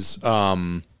is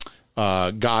guys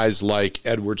like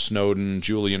Edward Snowden,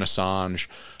 Julian Assange,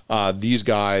 these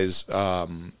guys,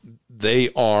 they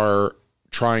are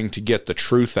trying to get the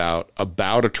truth out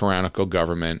about a tyrannical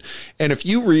government. And if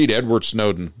you read Edward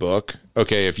Snowden's book,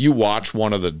 okay, if you watch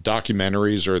one of the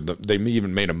documentaries or they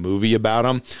even made a movie about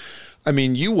him, I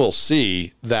mean, you will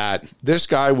see that this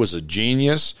guy was a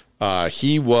genius.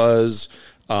 He was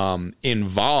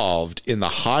involved in the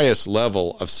highest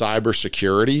level of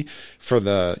cybersecurity for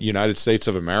the United States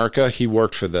of America. He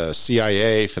worked for the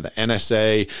CIA, for the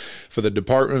NSA, for the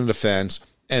Department of Defense.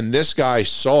 And this guy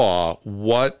saw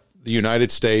what the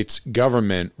United States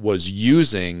government was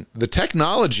using, the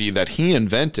technology that he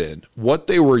invented, what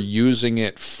they were using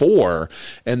it for,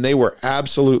 and they were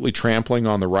absolutely trampling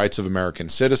on the rights of American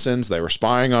citizens. They were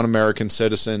spying on American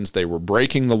citizens. They were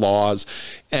breaking the laws,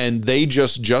 and they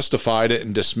just justified it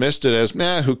and dismissed it as,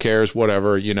 who cares,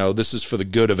 whatever, this is for the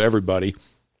good of everybody.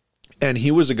 And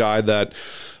he was a guy that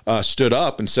stood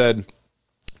up and said,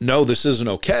 no, this isn't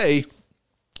okay.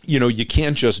 You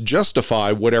can't just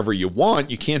justify whatever you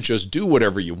want. You can't just do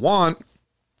whatever you want.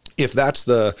 If that's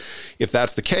the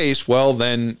case, well,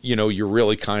 then, you're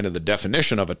really kind of the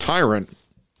definition of a tyrant.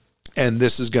 And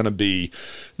this is going to be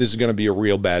a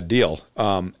real bad deal.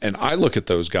 And I look at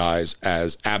those guys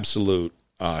as absolute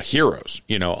heroes.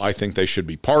 I think they should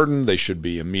be pardoned. They should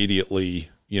be immediately,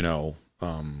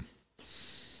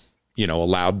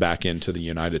 allowed back into the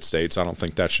United States. I don't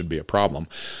think that should be a problem.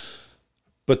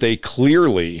 But they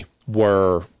clearly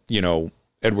were,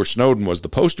 Edward Snowden was the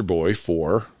poster boy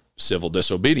for civil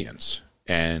disobedience.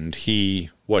 And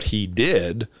what he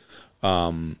did,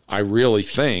 I really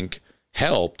think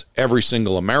helped every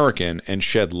single American and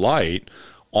shed light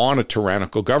on a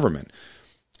tyrannical government.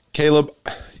 Caleb,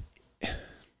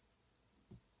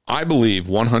 I believe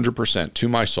 100% to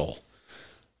my soul,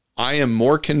 I am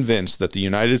more convinced that the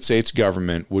United States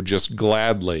government would just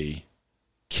gladly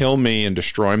kill me and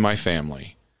destroy my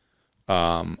family.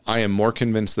 I am more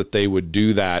convinced that they would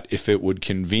do that if it would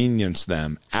convenience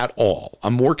them at all.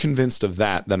 I'm more convinced of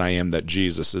that than I am that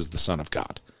Jesus is the Son of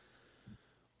God.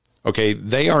 Okay,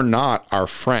 they are not our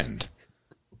friend.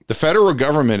 The federal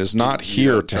government is not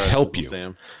here to help you.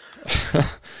 Sam.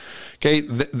 Okay,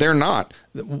 they're not.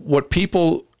 What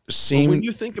people seem... Well, when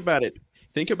you think about it,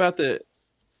 think about the...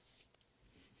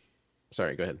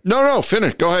 Sorry, go ahead. No,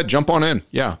 finish. Go ahead. Jump on in.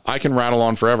 Yeah, I can rattle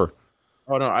on forever.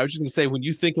 Oh, no, I was just going to say, when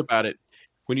you think about it,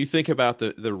 when you think about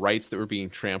the rights that were being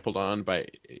trampled on by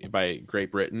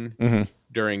Great Britain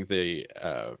during the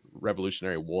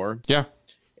Revolutionary War. Yeah.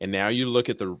 And now you look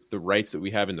at the rights that we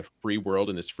have in the free world,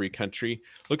 in this free country.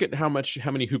 Look at how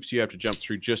many hoops you have to jump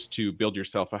through just to build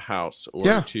yourself a house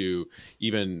or to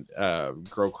even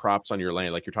grow crops on your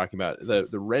land, like you're talking about.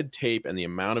 The red tape and the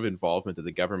amount of involvement that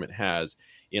the government has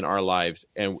in our lives,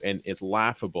 and it's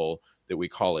laughable that we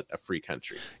call it a free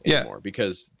country anymore,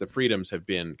 because the freedoms have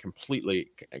been completely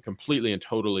and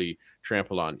totally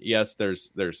trampled on. Yes,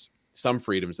 there's some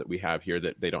freedoms that we have here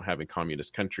that they don't have in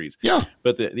communist countries. Yeah.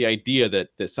 But the idea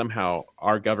that somehow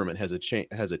our government has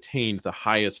attained the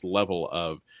highest level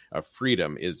of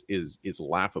freedom is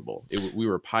laughable. We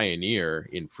were a pioneer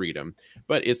in freedom,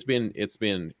 but it's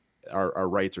been our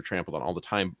rights are trampled on all the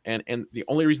time. And the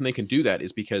only reason they can do that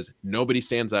is because nobody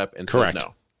stands up and says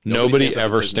no. Nobody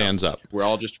ever stands up. We're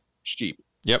all just sheep.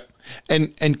 Yep.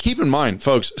 And keep in mind,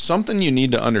 folks, something you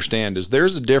need to understand is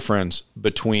there's a difference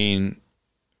between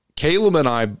Caleb and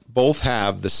I both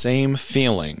have the same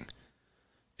feeling.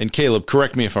 And Caleb,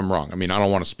 correct me if I'm wrong. I mean, I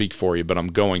don't want to speak for you, but I'm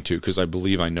going to, because I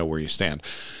believe I know where you stand.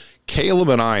 Caleb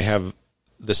and I have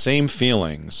the same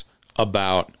feelings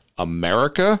about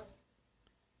America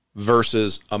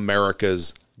versus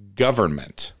America's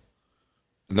government.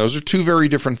 And those are two very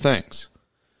different things.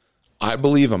 I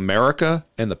believe America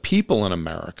and the people in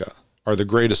America are the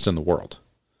greatest in the world.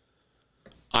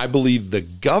 I believe the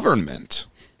government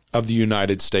of the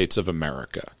United States of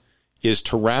America is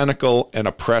tyrannical and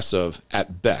oppressive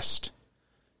at best.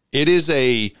 It is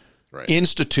a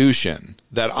institution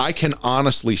that I can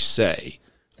honestly say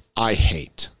I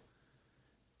hate.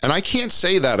 And I can't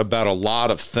say that about a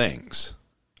lot of things.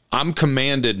 I'm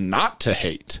commanded not to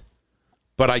hate,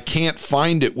 but I can't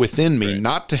find it within me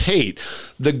not to hate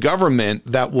the government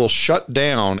that will shut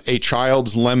down a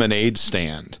child's lemonade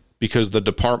stand because the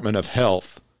Department of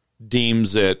Health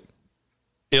deems it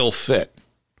ill fit.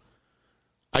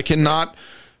 I can't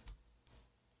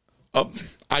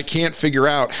figure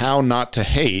out how not to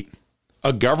hate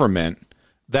a government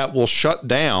that will shut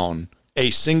down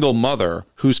a single mother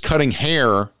who's cutting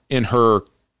hair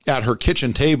at her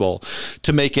kitchen table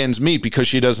to make ends meet because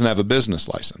she doesn't have a business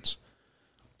license.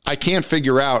 I can't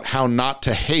figure out how not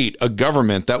to hate a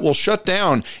government that will shut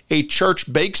down a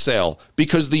church bake sale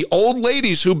because the old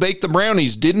ladies who baked the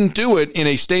brownies didn't do it in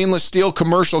a stainless steel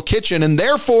commercial kitchen, and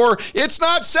therefore it's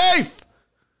not safe.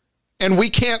 And we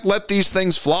can't let these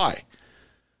things fly.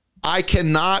 I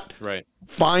cannot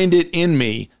find it in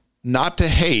me not to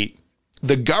hate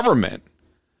the government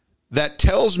that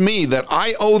tells me that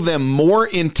I owe them more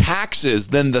in taxes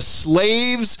than the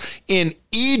slaves in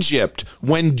Egypt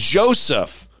when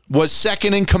Joseph was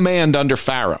second in command under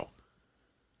Pharaoh.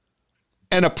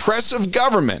 An oppressive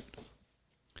government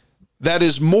that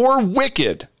is more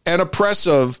wicked and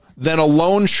oppressive than a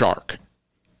loan shark,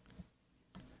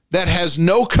 that has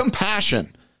no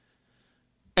compassion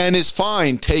and is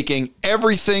fine taking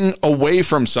everything away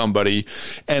from somebody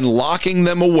and locking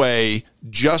them away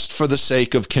just for the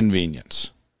sake of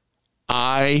convenience.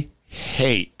 I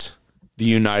hate the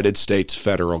United States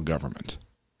federal government.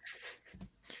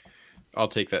 I'll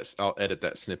take that. I'll edit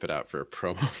that snippet out for a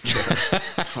promo for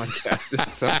podcast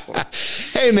at some point.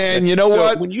 Hey man, you know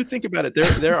what? When you think about it,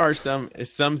 there are some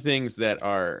things that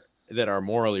are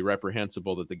morally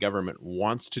reprehensible that the government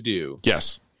wants to do.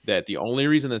 Yes. That the only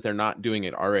reason that they're not doing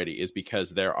it already is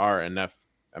because there are enough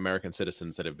American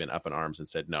citizens that have been up in arms and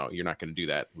said, no, you're not going to do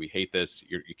that. We hate this.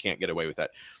 You can't get away with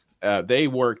that. They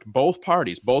worked, both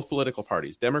political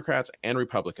parties, Democrats and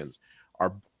Republicans,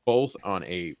 are both on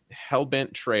a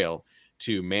hell-bent trail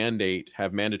to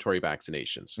have mandatory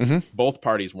vaccinations. Mm-hmm. Both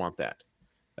parties want that.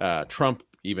 Trump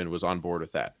even was on board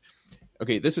with that.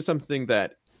 Okay, this is something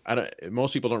that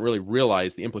most people don't really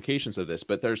realize the implications of this,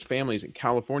 but there's families in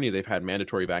California, they've had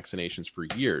mandatory vaccinations for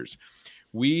years.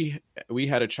 We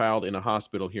had a child in a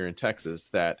hospital here in Texas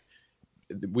that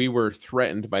we were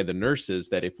threatened by the nurses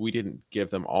that if we didn't give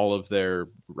them all of their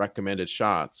recommended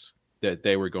shots, that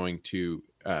they were going to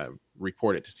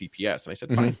report it to CPS. And I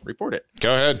said, fine, report it.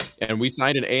 Go ahead. And we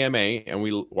signed an AMA and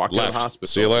we walked out of the hospital.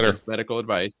 See you later. Medical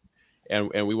advice.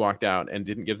 And we walked out and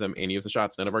didn't give them any of the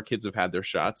shots. None of our kids have had their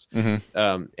shots. And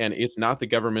it's not the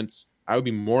government's. I would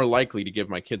be more likely to give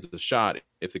my kids a shot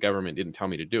if the government didn't tell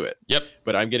me to do it. Yep.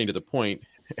 But I'm getting to the point.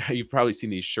 You've probably seen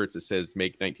these shirts that says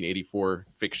 "Make 1984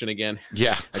 Fiction Again."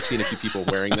 Yeah. I've seen a few people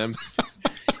wearing them.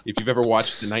 If you've ever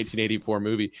watched the 1984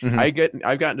 movie, I've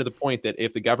gotten to the point that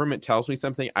if the government tells me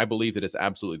something, I believe that it's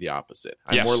absolutely the opposite.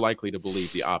 I'm more likely to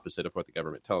believe the opposite of what the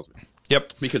government tells me.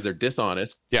 Yep. Because they're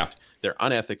dishonest. Yeah. They're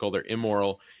unethical. They're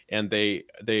immoral. And they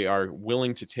are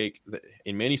willing to take,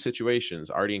 in many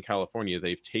situations, already in California,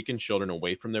 they've taken children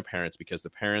away from their parents because the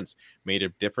parents made a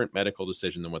different medical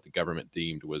decision than what the government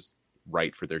deemed was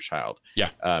right for their child. Yeah.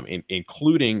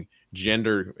 Including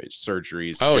gender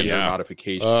surgeries, gender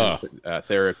modification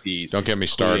therapies. Don't get me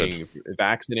started.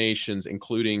 Vaccinations,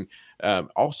 including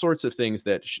all sorts of things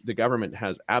that the government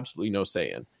has absolutely no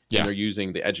say in. Yeah. And they're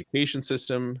using the education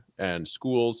system and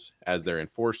schools as their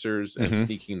enforcers and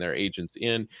sneaking their agents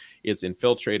in. It's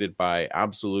infiltrated by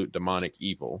absolute demonic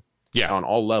evil. Yeah. On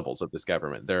all levels of this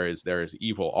government. There is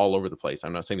evil all over the place.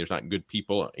 I'm not saying there's not good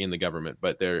people in the government,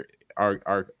 but there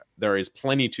is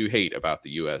plenty to hate about the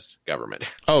U.S. government.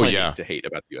 Oh, plenty yeah. to hate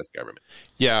about the U.S. government.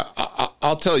 Yeah.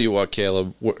 I'll tell you what,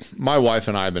 Caleb, my wife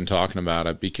and I have been talking about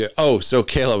it because, so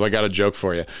Caleb, I got a joke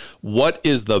for you. What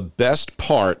is the best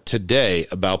part today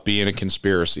about being a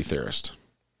conspiracy theorist?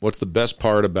 What's the best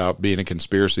part about being a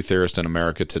conspiracy theorist in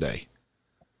America today?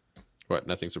 What,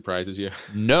 nothing surprises you?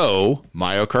 No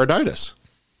myocarditis.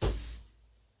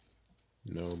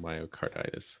 No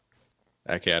myocarditis.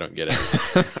 Okay, I don't get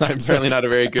it. I'm certainly not a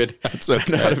very good. That's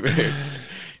okay. Not a very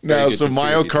no, good so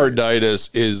myocarditis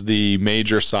theory. is the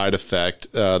major side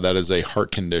effect that is a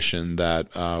heart condition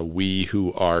that we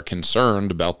who are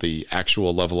concerned about the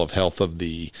actual level of health of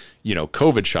the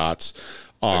COVID shots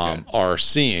are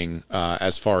seeing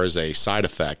as far as a side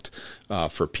effect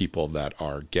for people that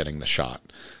are getting the shot.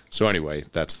 So anyway,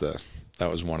 that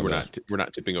was one of we're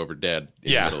not tipping over dead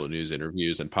in the middle of news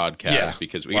interviews and podcasts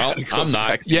because I'm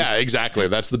not. Yeah, exactly.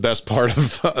 That's the best part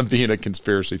of being a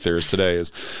conspiracy theorist today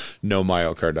is no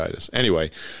myocarditis.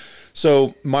 Anyway,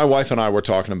 so my wife and I were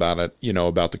talking about it,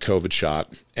 about the COVID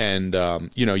shot, and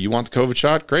you want the COVID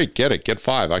shot? Great, get it, get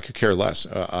 5. I could care less.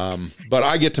 But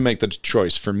I get to make the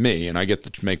choice for me, and I get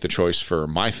to make the choice for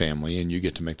my family, and you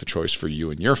get to make the choice for you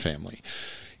and your family.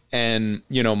 And,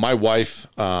 my wife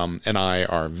and I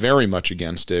are very much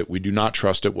against it. We do not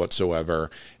trust it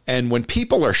whatsoever. And when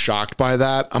people are shocked by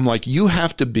that, I'm like, you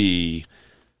have to be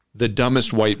the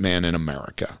dumbest white man in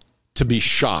America to be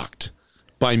shocked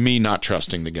by me not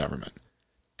trusting the government.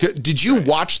 Did you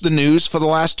watch the news for the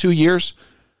last 2 years?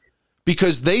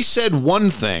 Because they said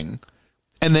one thing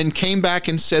and then came back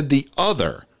and said the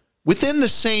other within the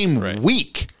same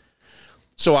week.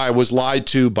 So I was lied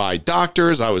to by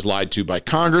doctors. I was lied to by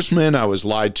congressmen. I was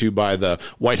lied to by the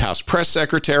White House press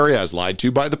secretary. I was lied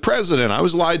to by the president. I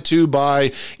was lied to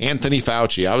by Anthony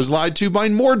Fauci. I was lied to by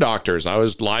more doctors. I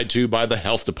was lied to by the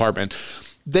health department.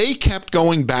 They kept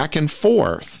going back and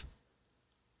forth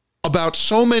about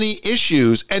so many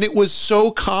issues. And it was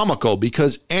so comical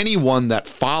because anyone that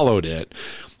followed it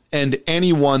and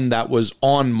anyone that was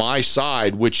on my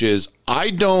side, which is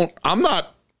I'm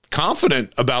not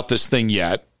confident about this thing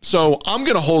yet, so I'm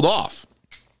going to hold off.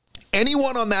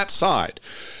 Anyone on that side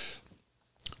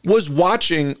was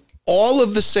watching all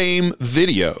of the same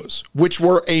videos, which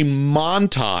were a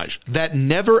montage that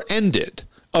never ended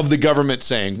of the government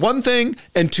saying one thing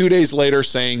and 2 days later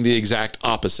saying the exact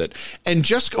opposite and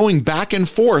just going back and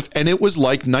forth. And it was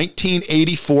like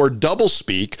 1984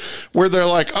 doublespeak where they're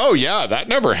like, oh yeah, that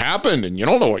never happened. And you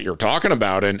don't know what you're talking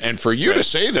about. And for you to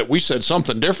say that we said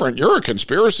something different, you're a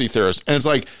conspiracy theorist. And it's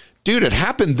like, dude, it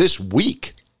happened this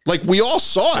week. Like we all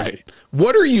saw it.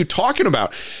 What are you talking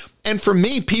about? And for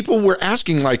me, people were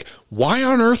asking like, why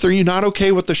on earth are you not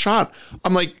okay with the shot?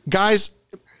 I'm like, guys,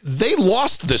 they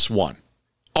lost this one.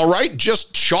 All right,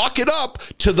 just chalk it up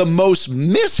to the most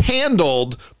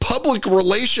mishandled public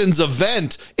relations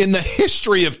event in the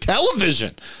history of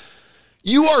television.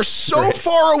 You are so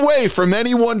far away from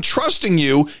anyone trusting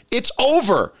you, it's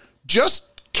over.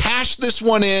 Just cash this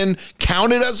one in,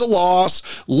 count it as a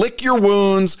loss, lick your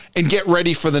wounds, and get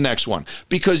ready for the next one.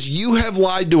 Because you have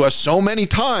lied to us so many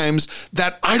times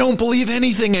that I don't believe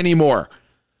anything anymore.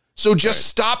 So just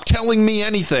stop telling me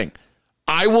anything.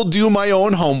 I will do my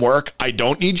own homework. I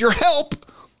don't need your help.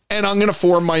 And I'm going to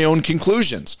form my own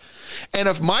conclusions. And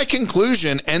if my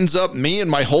conclusion ends up me and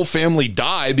my whole family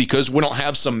die because we don't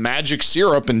have some magic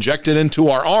syrup injected into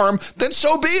our arm, then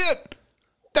so be it.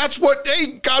 That's what,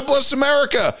 hey, God bless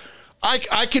America.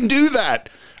 I can do that.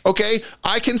 Okay,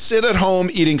 I can sit at home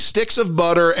eating sticks of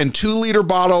butter and 2-liter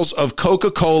bottles of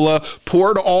Coca-Cola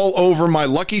poured all over my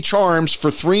Lucky Charms for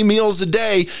 3 meals a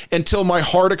day until my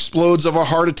heart explodes of a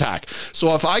heart attack.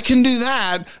 So if I can do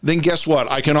that, then guess what?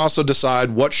 I can also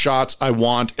decide what shots I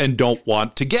want and don't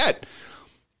want to get.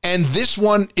 And this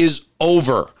one is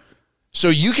over. So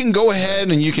you can go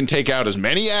ahead and you can take out as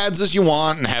many ads as you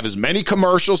want and have as many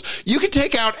commercials. You can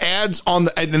take out ads on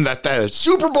that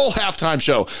Super Bowl halftime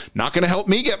show. Not going to help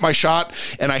me get my shot.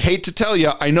 And I hate to tell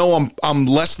you, I know I'm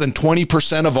less than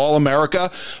 20% of all America,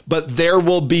 but there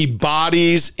will be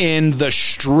bodies in the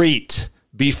street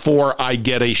before I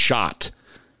get a shot.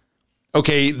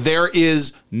 Okay, there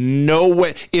is no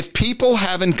way. If people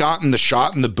haven't gotten the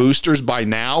shot and the boosters by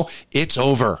now, it's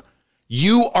over.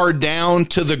 You are down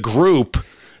to the group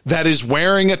that is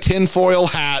wearing a tinfoil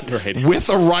hat with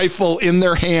a rifle in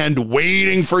their hand,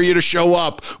 waiting for you to show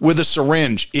up with a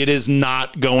syringe. It is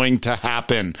not going to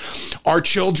happen. Our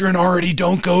children already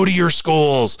don't go to your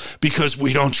schools because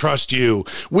we don't trust you.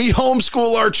 We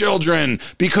homeschool our children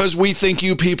because we think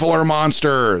you people are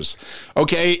monsters.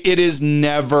 Okay, it is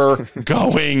never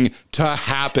going to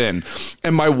happen.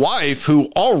 And my wife,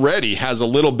 who already has a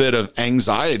little bit of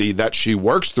anxiety that she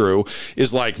works through,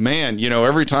 is like, man,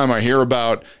 every time I hear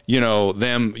about,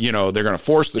 them, they're going to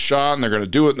force the shot and they're going to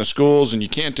do it in the schools and you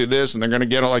can't do this and they're going to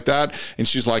get it like that. And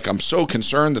she's like, I'm so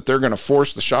concerned that they're going to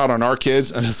force the shot on our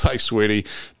kids. And it's like, sweetie,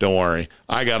 don't worry.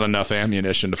 I got enough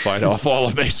ammunition to fight off all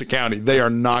of Mesa County. They are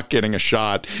not getting a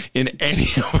shot in any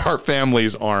of our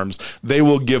family's arms. They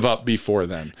will give up before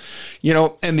then.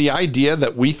 And the idea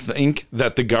that we think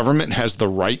that the government has the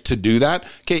right to do that.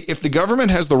 Okay, if the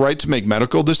government has the right to make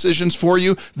medical decisions for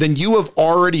you, then you have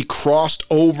already crossed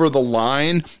over the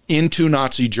line into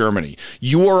Nazi Germany.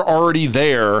 You are already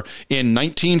there in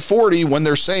 1940 when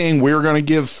they're saying we're going to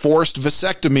give forced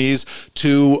vasectomies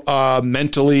to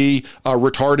mentally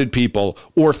retarded people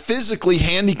or physically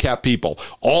handicapped people.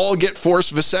 All get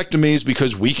forced vasectomies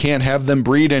because we can't have them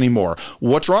breed anymore.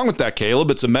 What's wrong with that,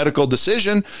 Caleb? It's a medical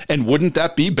decision. And wouldn't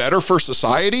that be better for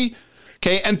society?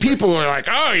 Okay, and people are like,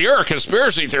 oh, you're a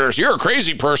conspiracy theorist. You're a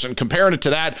crazy person comparing it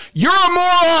to that. You're a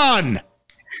moron.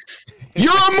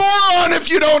 You're a moron if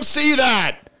you don't see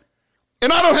that.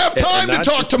 And I don't have time to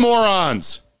talk to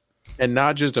morons. And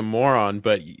not just a moron,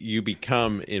 but you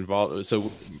become involved.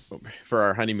 So for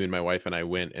our honeymoon, my wife and I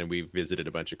went and we visited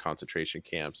a bunch of concentration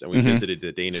camps and we visited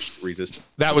the Danish resistance.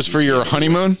 That was for your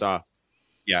honeymoon?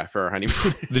 Yeah, for our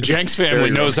honeymoon. The Jenks family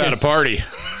knows how to party.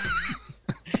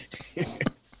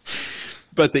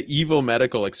 But the evil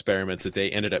medical experiments that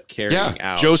they ended up carrying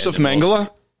out. Joseph Mengele?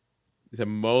 The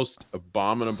most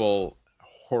abominable,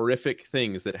 horrific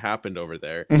things that happened over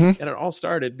there. And it all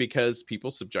started because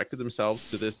people subjected themselves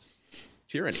to this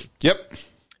tyranny. Yep.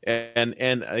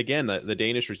 And again, the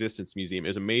Danish Resistance Museum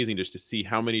is amazing just to see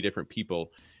how many different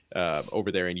people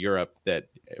over there in Europe that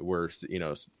were,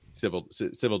 civil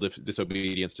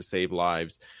disobedience to save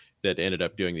lives that ended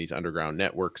up doing these underground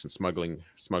networks and smuggling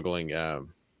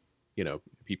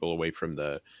people away from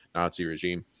the Nazi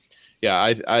regime.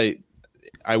 Yeah,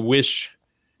 I wish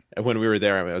when we were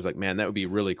there, I was like, man, that would be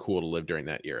really cool to live during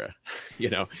that era.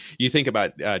 You think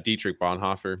about Dietrich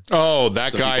Bonhoeffer. Oh,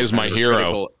 that guy is my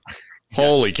hero.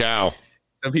 Holy cow.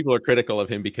 Some people are critical of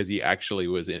him because he actually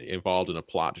was involved in a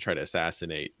plot to try to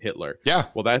assassinate Hitler. Yeah.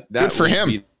 Well, that good for him.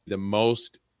 Be the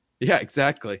most. Yeah,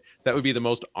 exactly. That would be the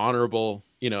most honorable.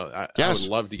 I would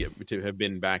love to have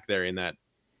been back there in that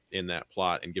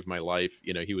plot and give my life.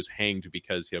 He was hanged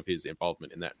because of his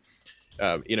involvement in that.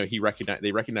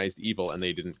 They recognized evil and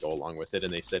they didn't go along with it.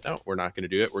 And they said, no, we're not going to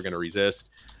do it. We're going to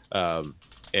resist.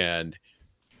 And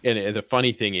the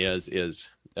funny thing is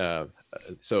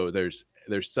so there's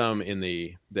some in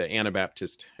the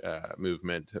Anabaptist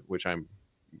movement, which I'm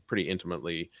pretty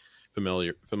intimately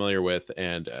familiar with,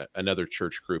 and another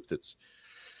church group that's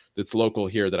local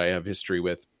here that I have history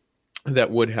with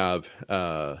that would have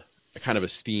kind of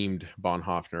esteemed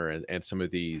Bonhoeffer and some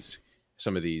of these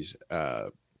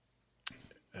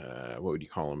what would you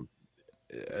call them?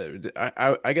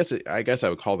 I guess I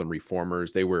would call them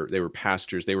reformers. They were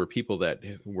pastors. They were people that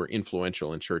were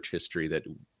influential in church history that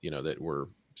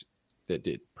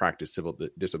did practice civil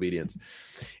disobedience,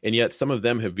 and yet some of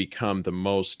them have become the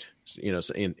most.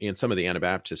 In some of the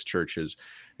Anabaptist churches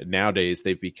nowadays,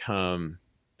 they've become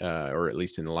or at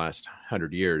least in the last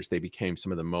 100 years, they became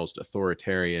some of the most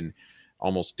authoritarian,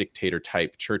 almost dictator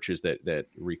type churches that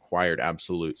required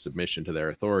absolute submission to their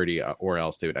authority, or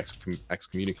else they would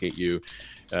excommunicate you.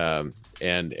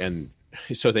 And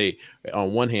so they,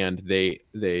 on one hand,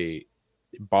 they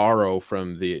borrow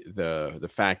from the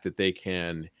fact that they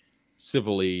can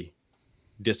civilly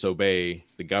disobey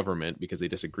the government because they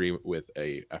disagree with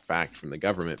a fact from the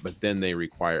government, but then they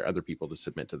require other people to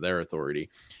submit to their authority.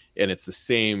 And it's the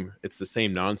same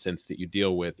nonsense that you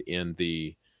deal with in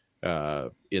the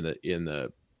government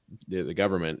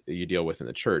that you deal with in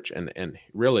the church. And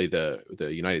really the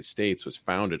United States was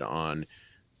founded on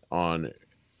the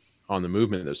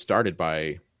movement that was started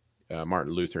by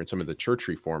Martin Luther and some of the church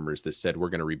reformers that said, we're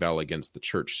going to rebel against the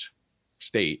church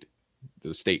state,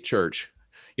 the state church.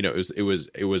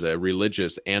 It was a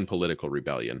religious and political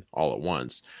rebellion all at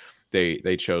once.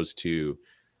 They chose to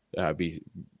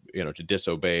to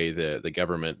disobey the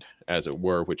government, as it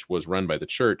were, which was run by the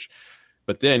church.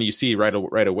 But then you see right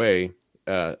away,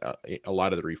 a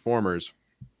lot of the reformers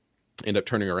end up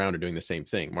turning around and doing the same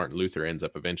thing. Martin Luther ends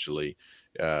up eventually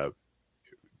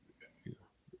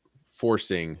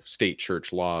forcing state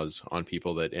church laws on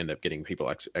people that end up getting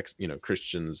people,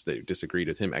 Christians that disagreed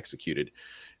with him, executed.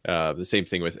 The same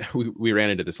thing with, we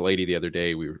ran into this lady the other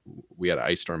day. We had an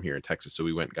ice storm here in Texas, so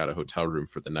we went and got a hotel room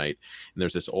for the night. And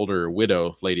there's this older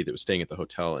widow lady that was staying at the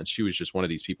hotel, and she was just one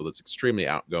of these people that's extremely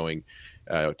outgoing,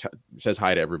 says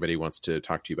hi to everybody, wants to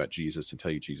talk to you about Jesus and tell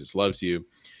you Jesus loves you,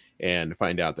 and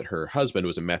find out that her husband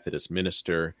was a Methodist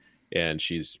minister. And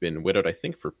she's been widowed, I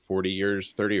think, for 30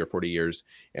 or 40 years.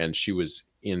 And she was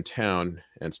in town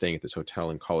and staying at this hotel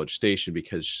in College Station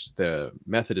because the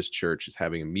Methodist Church is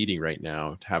having a meeting right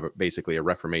now to have basically a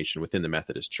reformation within the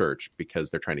Methodist Church,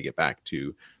 because they're trying to get back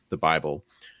to the Bible.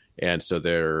 And so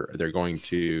they're going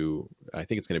to, I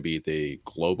think it's going to be the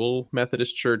Global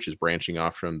Methodist Church is branching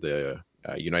off from the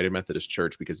United Methodist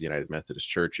Church, because the United Methodist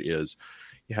Church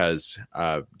has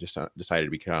decided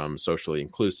to become socially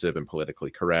inclusive and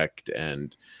politically correct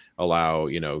and allow,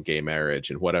 gay marriage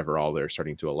and whatever all they're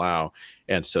starting to allow.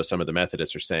 And so some of the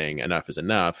Methodists are saying enough is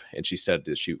enough. And she said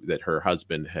that she wished her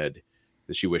husband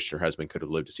could have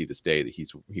lived to see this day, that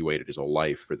he waited his whole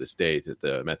life for this day, that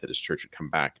the Methodist Church would come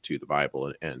back to the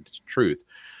Bible and truth.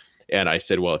 And I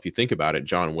said, well, if you think about it,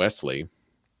 John Wesley,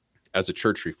 as a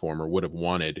church reformer, would have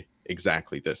wanted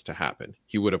exactly this to happen.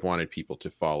 He would have wanted people to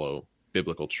follow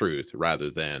biblical truth rather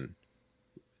than,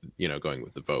 going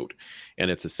with the vote. And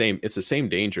it's the same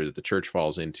danger that the church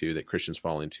falls into, that Christians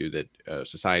fall into, that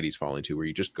societies fall into, where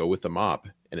you just go with the mob,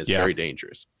 and it's very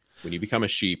dangerous. When you become a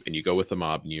sheep and you go with the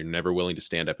mob and you're never willing to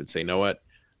stand up and say, know what?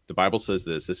 The Bible says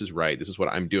this is right. This is what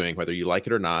I'm doing, whether you like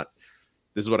it or not.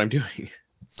 This is what I'm doing.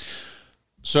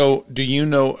 So do you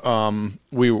know,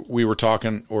 we were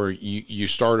talking, or you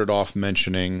started off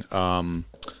mentioning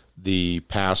the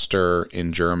pastor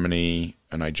in Germany,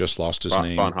 and I just lost his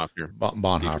name.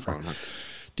 Bonhoeffer.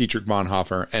 Dietrich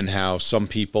Bonhoeffer, and how some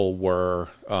people were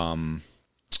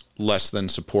less than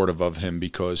supportive of him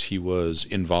because he was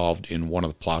involved in one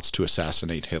of the plots to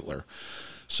assassinate Hitler.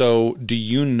 So do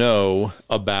you know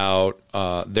about,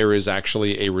 there is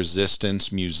actually a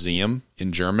resistance museum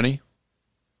in Germany?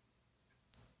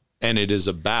 And it is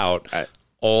about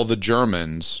all the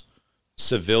Germans,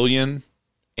 civilian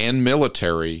and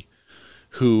military,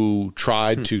 who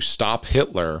tried to stop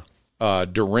Hitler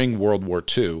during World War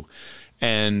II.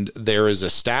 And there is a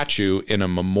statue in a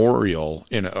memorial,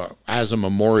 as a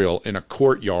memorial in a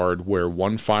courtyard, where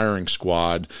one firing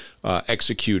squad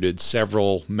executed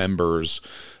several members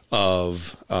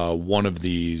of one of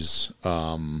these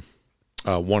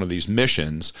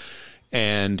missions.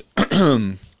 And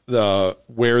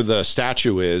where the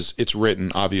statue is, it's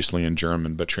written obviously in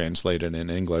German, but translated in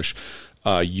English.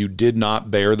 You did not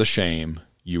bear the shame,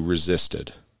 you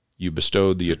resisted. You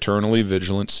bestowed the eternally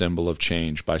vigilant symbol of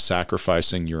change by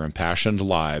sacrificing your impassioned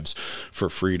lives for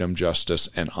freedom, justice,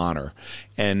 and honor.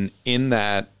 And in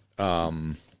that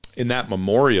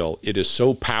memorial, it is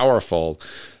so powerful,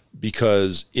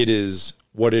 because it is,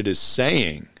 what it is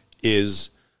saying is,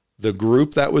 the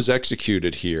group that was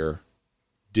executed here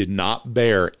did not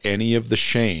bear any of the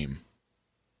shame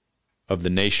of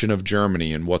the nation of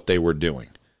Germany and what they were doing.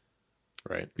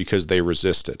 Right. Because they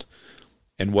resisted.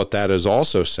 And what that is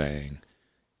also saying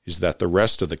is that the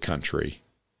rest of the country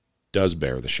does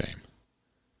bear the shame,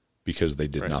 because they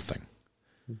did nothing.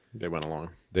 They went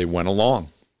along.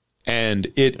 And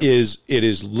it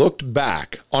is looked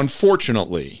back,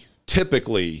 unfortunately,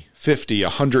 typically 50,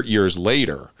 100 years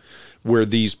later, where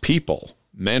these people,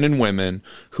 men and women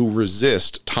who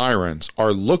resist tyrants,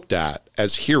 are looked at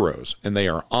as heroes and they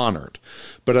are honored.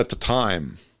 But at the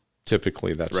time,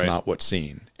 Typically, that's Right. not what's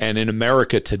seen. And in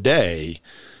America today,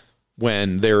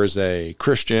 when there is a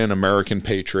Christian American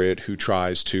patriot who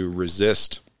tries to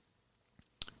resist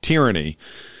tyranny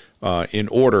in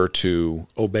order to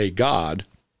obey God,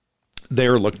 they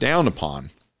are looked down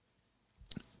upon.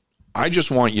 I just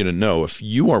want you to know, if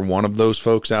you are one of those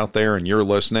folks out there and you're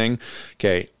listening,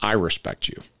 okay, I respect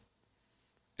you.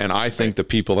 And I think the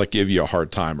people that give you a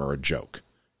hard time are a joke.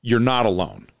 You're not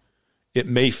alone. It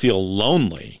may feel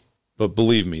lonely, but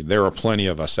believe me, there are plenty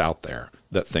of us out there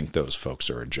that think those folks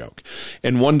are a joke.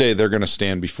 And one day they're going to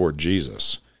stand before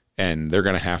Jesus and they're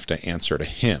going to have to answer to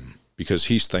him because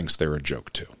he thinks they're a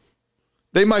joke too.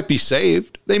 They might be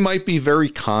saved. They might be very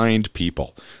kind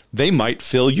people. They might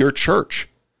fill your church.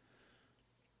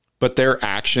 But their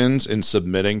actions in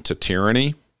submitting to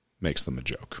tyranny makes them a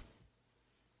joke.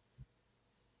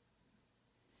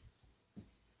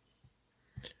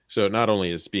 So not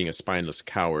only is being a spineless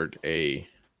coward an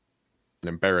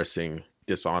embarrassing,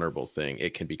 dishonorable thing,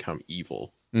 it can become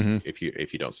evil if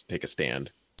you don't take a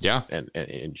stand. Yeah. And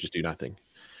just do nothing.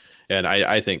 And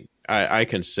I think I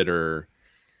consider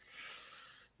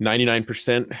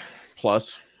 99%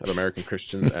 plus of American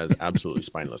Christians as absolutely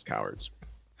spineless cowards.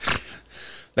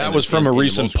 That was from a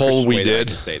recent poll we did.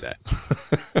 I can say that.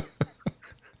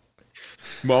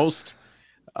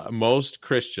 Most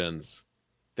Christians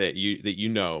that you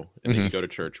know and that you go to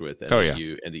church with and that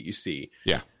you see,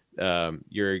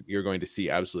 you're going to see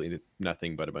absolutely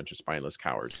nothing but a bunch of spineless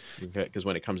cowards. Because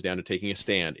when it comes down to taking a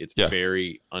stand, it's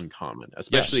very uncommon,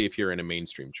 especially if you're in a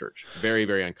mainstream church. Very,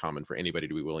 very uncommon for anybody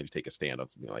to be willing to take a stand on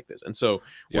something like this. And so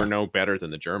we're no better than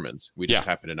the Germans. We just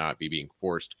happen to not be being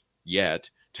forced yet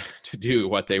to do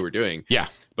what they were doing. Yeah.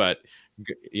 But,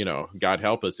 God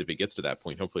help us if it gets to that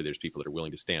point. Hopefully there's people that are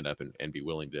willing to stand up and be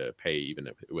willing to pay even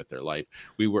with their life.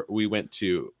 We went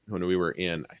to, when we were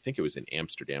in, I think it was in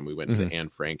Amsterdam, we went to the Anne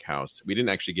Frank house. We didn't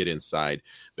actually get inside,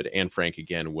 but Anne Frank,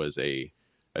 again, was a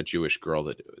Jewish girl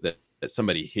that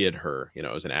somebody hid her.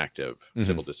 It was an act of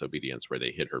civil disobedience where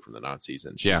they hid her from the Nazis,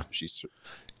 and she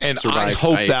and survived. I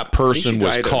hope that person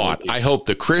was caught. I hope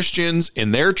the Christians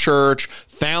in their church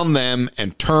found them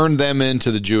and turned them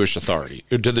into the Jewish authority,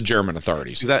 to the German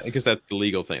authorities. Because that's the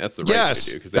legal thing. That's the right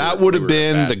thing to do. That would have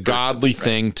been the godly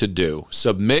thing to do.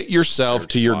 Submit yourself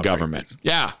to your government.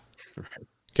 Yeah.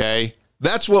 Okay.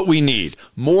 That's what we need.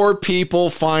 More people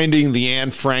finding the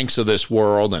Anne Franks of this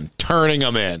world and turning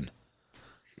them in.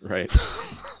 Right.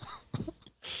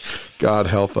 God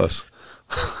help us.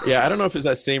 Yeah, I don't know if it's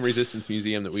that same Resistance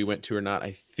Museum that we went to or not.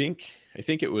 I think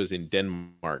it was in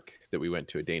Denmark that we went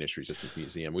to, a Danish Resistance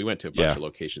Museum. We went to a bunch of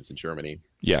locations in Germany.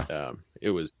 Yeah. It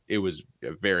was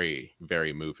a very,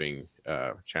 very moving,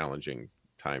 challenging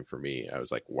time for me. I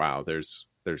was like, wow, there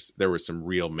were some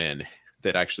real men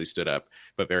that actually stood up,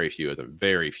 but very few of them,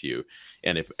 very few.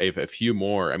 And if a few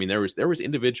more, I mean, there was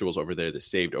individuals over there that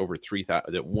saved over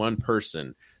 3,000, that one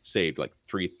person saved like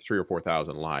 3,000 or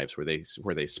 4,000 lives where they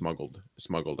smuggled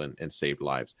and saved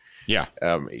lives. Yeah.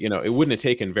 It wouldn't have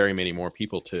taken very many more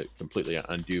people to completely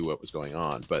undo what was going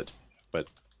on, but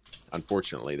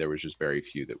unfortunately there was just very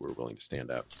few that were willing to stand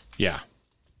up. Yeah.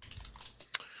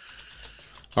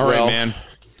 All right, man.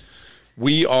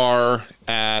 We are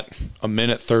at a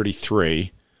minute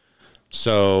 33.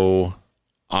 So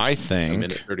I think... A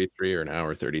minute 33 or an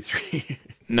hour 33?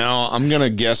 No, I'm going to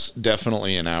guess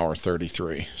definitely an hour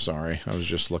 33. Sorry. I was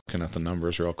just looking at the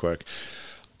numbers real quick.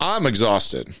 I'm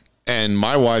exhausted. And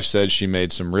my wife said she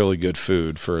made some really good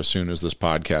food for as soon as this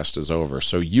podcast is over.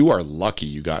 So you are lucky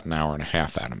you got an hour and a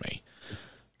half out of me.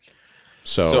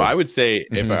 So I would say,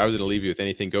 if I was going to leave you with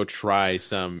anything, go try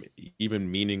some even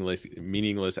meaningless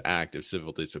act of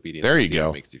civil disobedience. There you go. How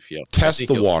it makes you feel. Test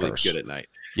the waters. Good at night.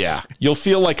 Yeah, you'll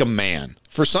feel like a man.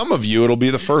 For some of you, it'll be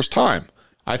the first time.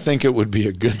 I think it would be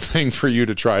a good thing for you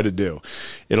to try to do.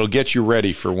 It'll get you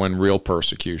ready for when real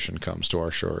persecution comes to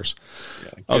our shores.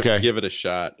 Yeah, give it a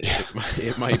shot. Yeah.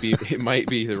 It might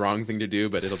be the wrong thing to do,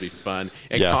 but it'll be fun.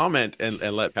 And comment and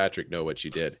let Patrick know what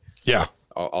you did. Yeah.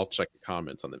 I'll check the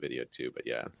comments on the video too, but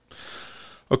yeah.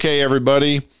 Okay,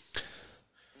 everybody.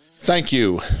 Thank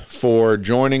you for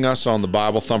joining us on the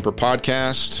Bible Thumper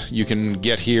podcast. You can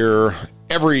get here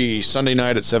every Sunday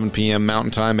night at 7 p.m.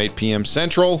 Mountain Time, 8 p.m.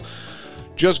 Central.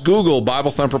 Just Google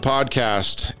Bible Thumper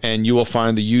podcast and you will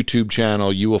find the YouTube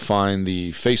channel. You will find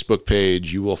the Facebook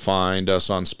page. You will find us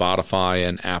on Spotify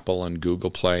and Apple and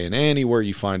Google Play and anywhere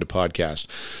you find a podcast.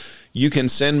 You can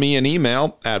send me an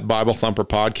email at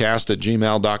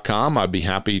BibleThumperPodcast@gmail.com. I'd be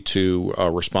happy to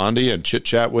respond to you and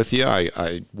chit-chat with you.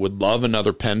 I would love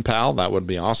another pen pal. That would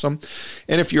be awesome.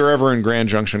 And if you're ever in Grand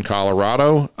Junction,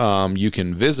 Colorado, you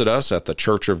can visit us at the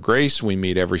Church of Grace. We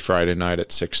meet every Friday night at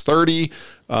 6:30.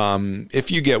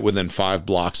 if you get within 5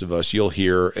 blocks of us, you'll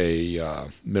hear a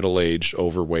middle-aged,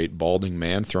 overweight, balding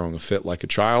man throwing a fit like a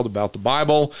child about the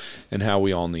Bible and how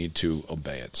we all need to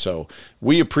obey it. So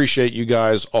we appreciate you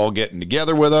guys all getting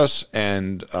together with us,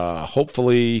 and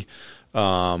hopefully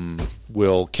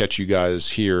we'll catch you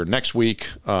guys here next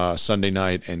week, Sunday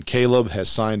night. And Caleb has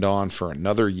signed on for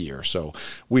another year. So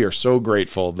we are so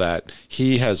grateful that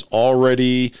he has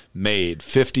already made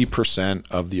 50%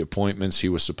 of the appointments he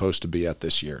was supposed to be at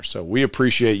this year. So we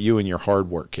appreciate you and your hard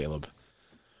work, Caleb.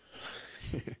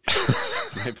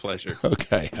 My pleasure.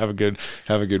 Okay. Have a good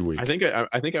week. I think I'm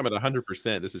at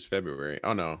 100%. This is February.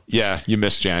 Oh no. Yeah. You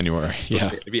missed January.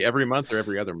 Yeah. It'd be every month or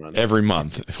every other month? Every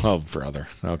month. Oh, brother.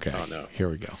 Okay. Oh no. Here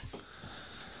we go.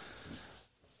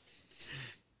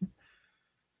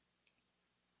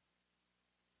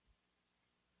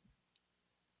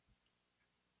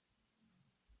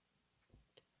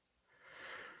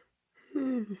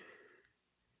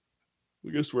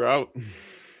 I guess we're out.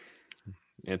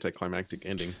 Anticlimactic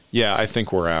ending. Yeah, I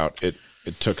think we're out. It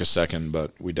took a second,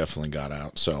 but we definitely got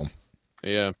out. So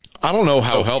yeah, I don't know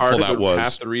how helpful that was.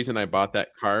 Half the reason I bought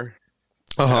that car.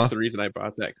 Half the reason I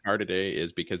bought that car today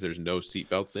is because there's no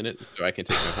seatbelts in it, so I can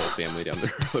take my whole family down the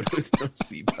road with no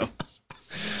seatbelts.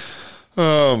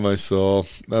 Oh my soul,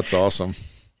 that's awesome.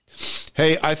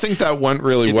 Hey, I think that went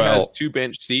really well. It has 2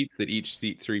 bench seats that each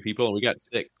seat 3 people, and we got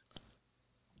 6.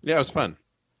 Yeah, it was fun.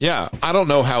 Yeah, I don't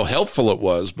know how helpful it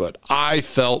was, but I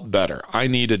felt better. I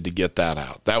needed to get that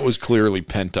out. That was clearly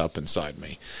pent up inside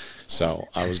me. So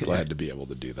I was glad to be able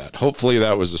to do that. Hopefully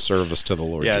that was a service to the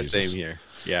Lord Jesus. Yeah, same here.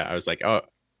 Yeah, I was like, oh.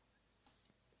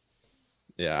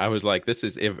 Yeah, I was like, this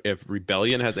is, if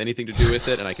rebellion has anything to do with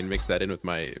it and I can mix that in with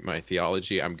my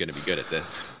theology, I'm going to be good at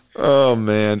this. Oh,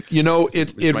 man. You know,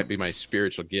 it might be my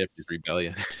spiritual gift is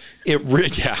rebellion. It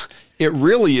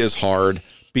really is hard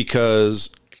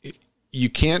because you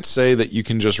can't say that you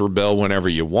can just rebel whenever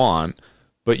you want,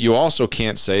 but you also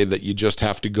can't say that you just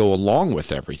have to go along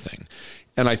with everything.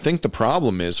 And I think the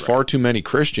problem is far too many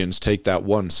Christians take that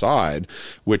one side,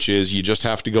 which is you just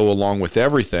have to go along with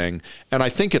everything. And I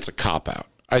think it's a cop-out.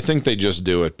 I think they just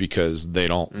do it because they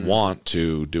don't want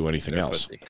to do anything else. Pussy.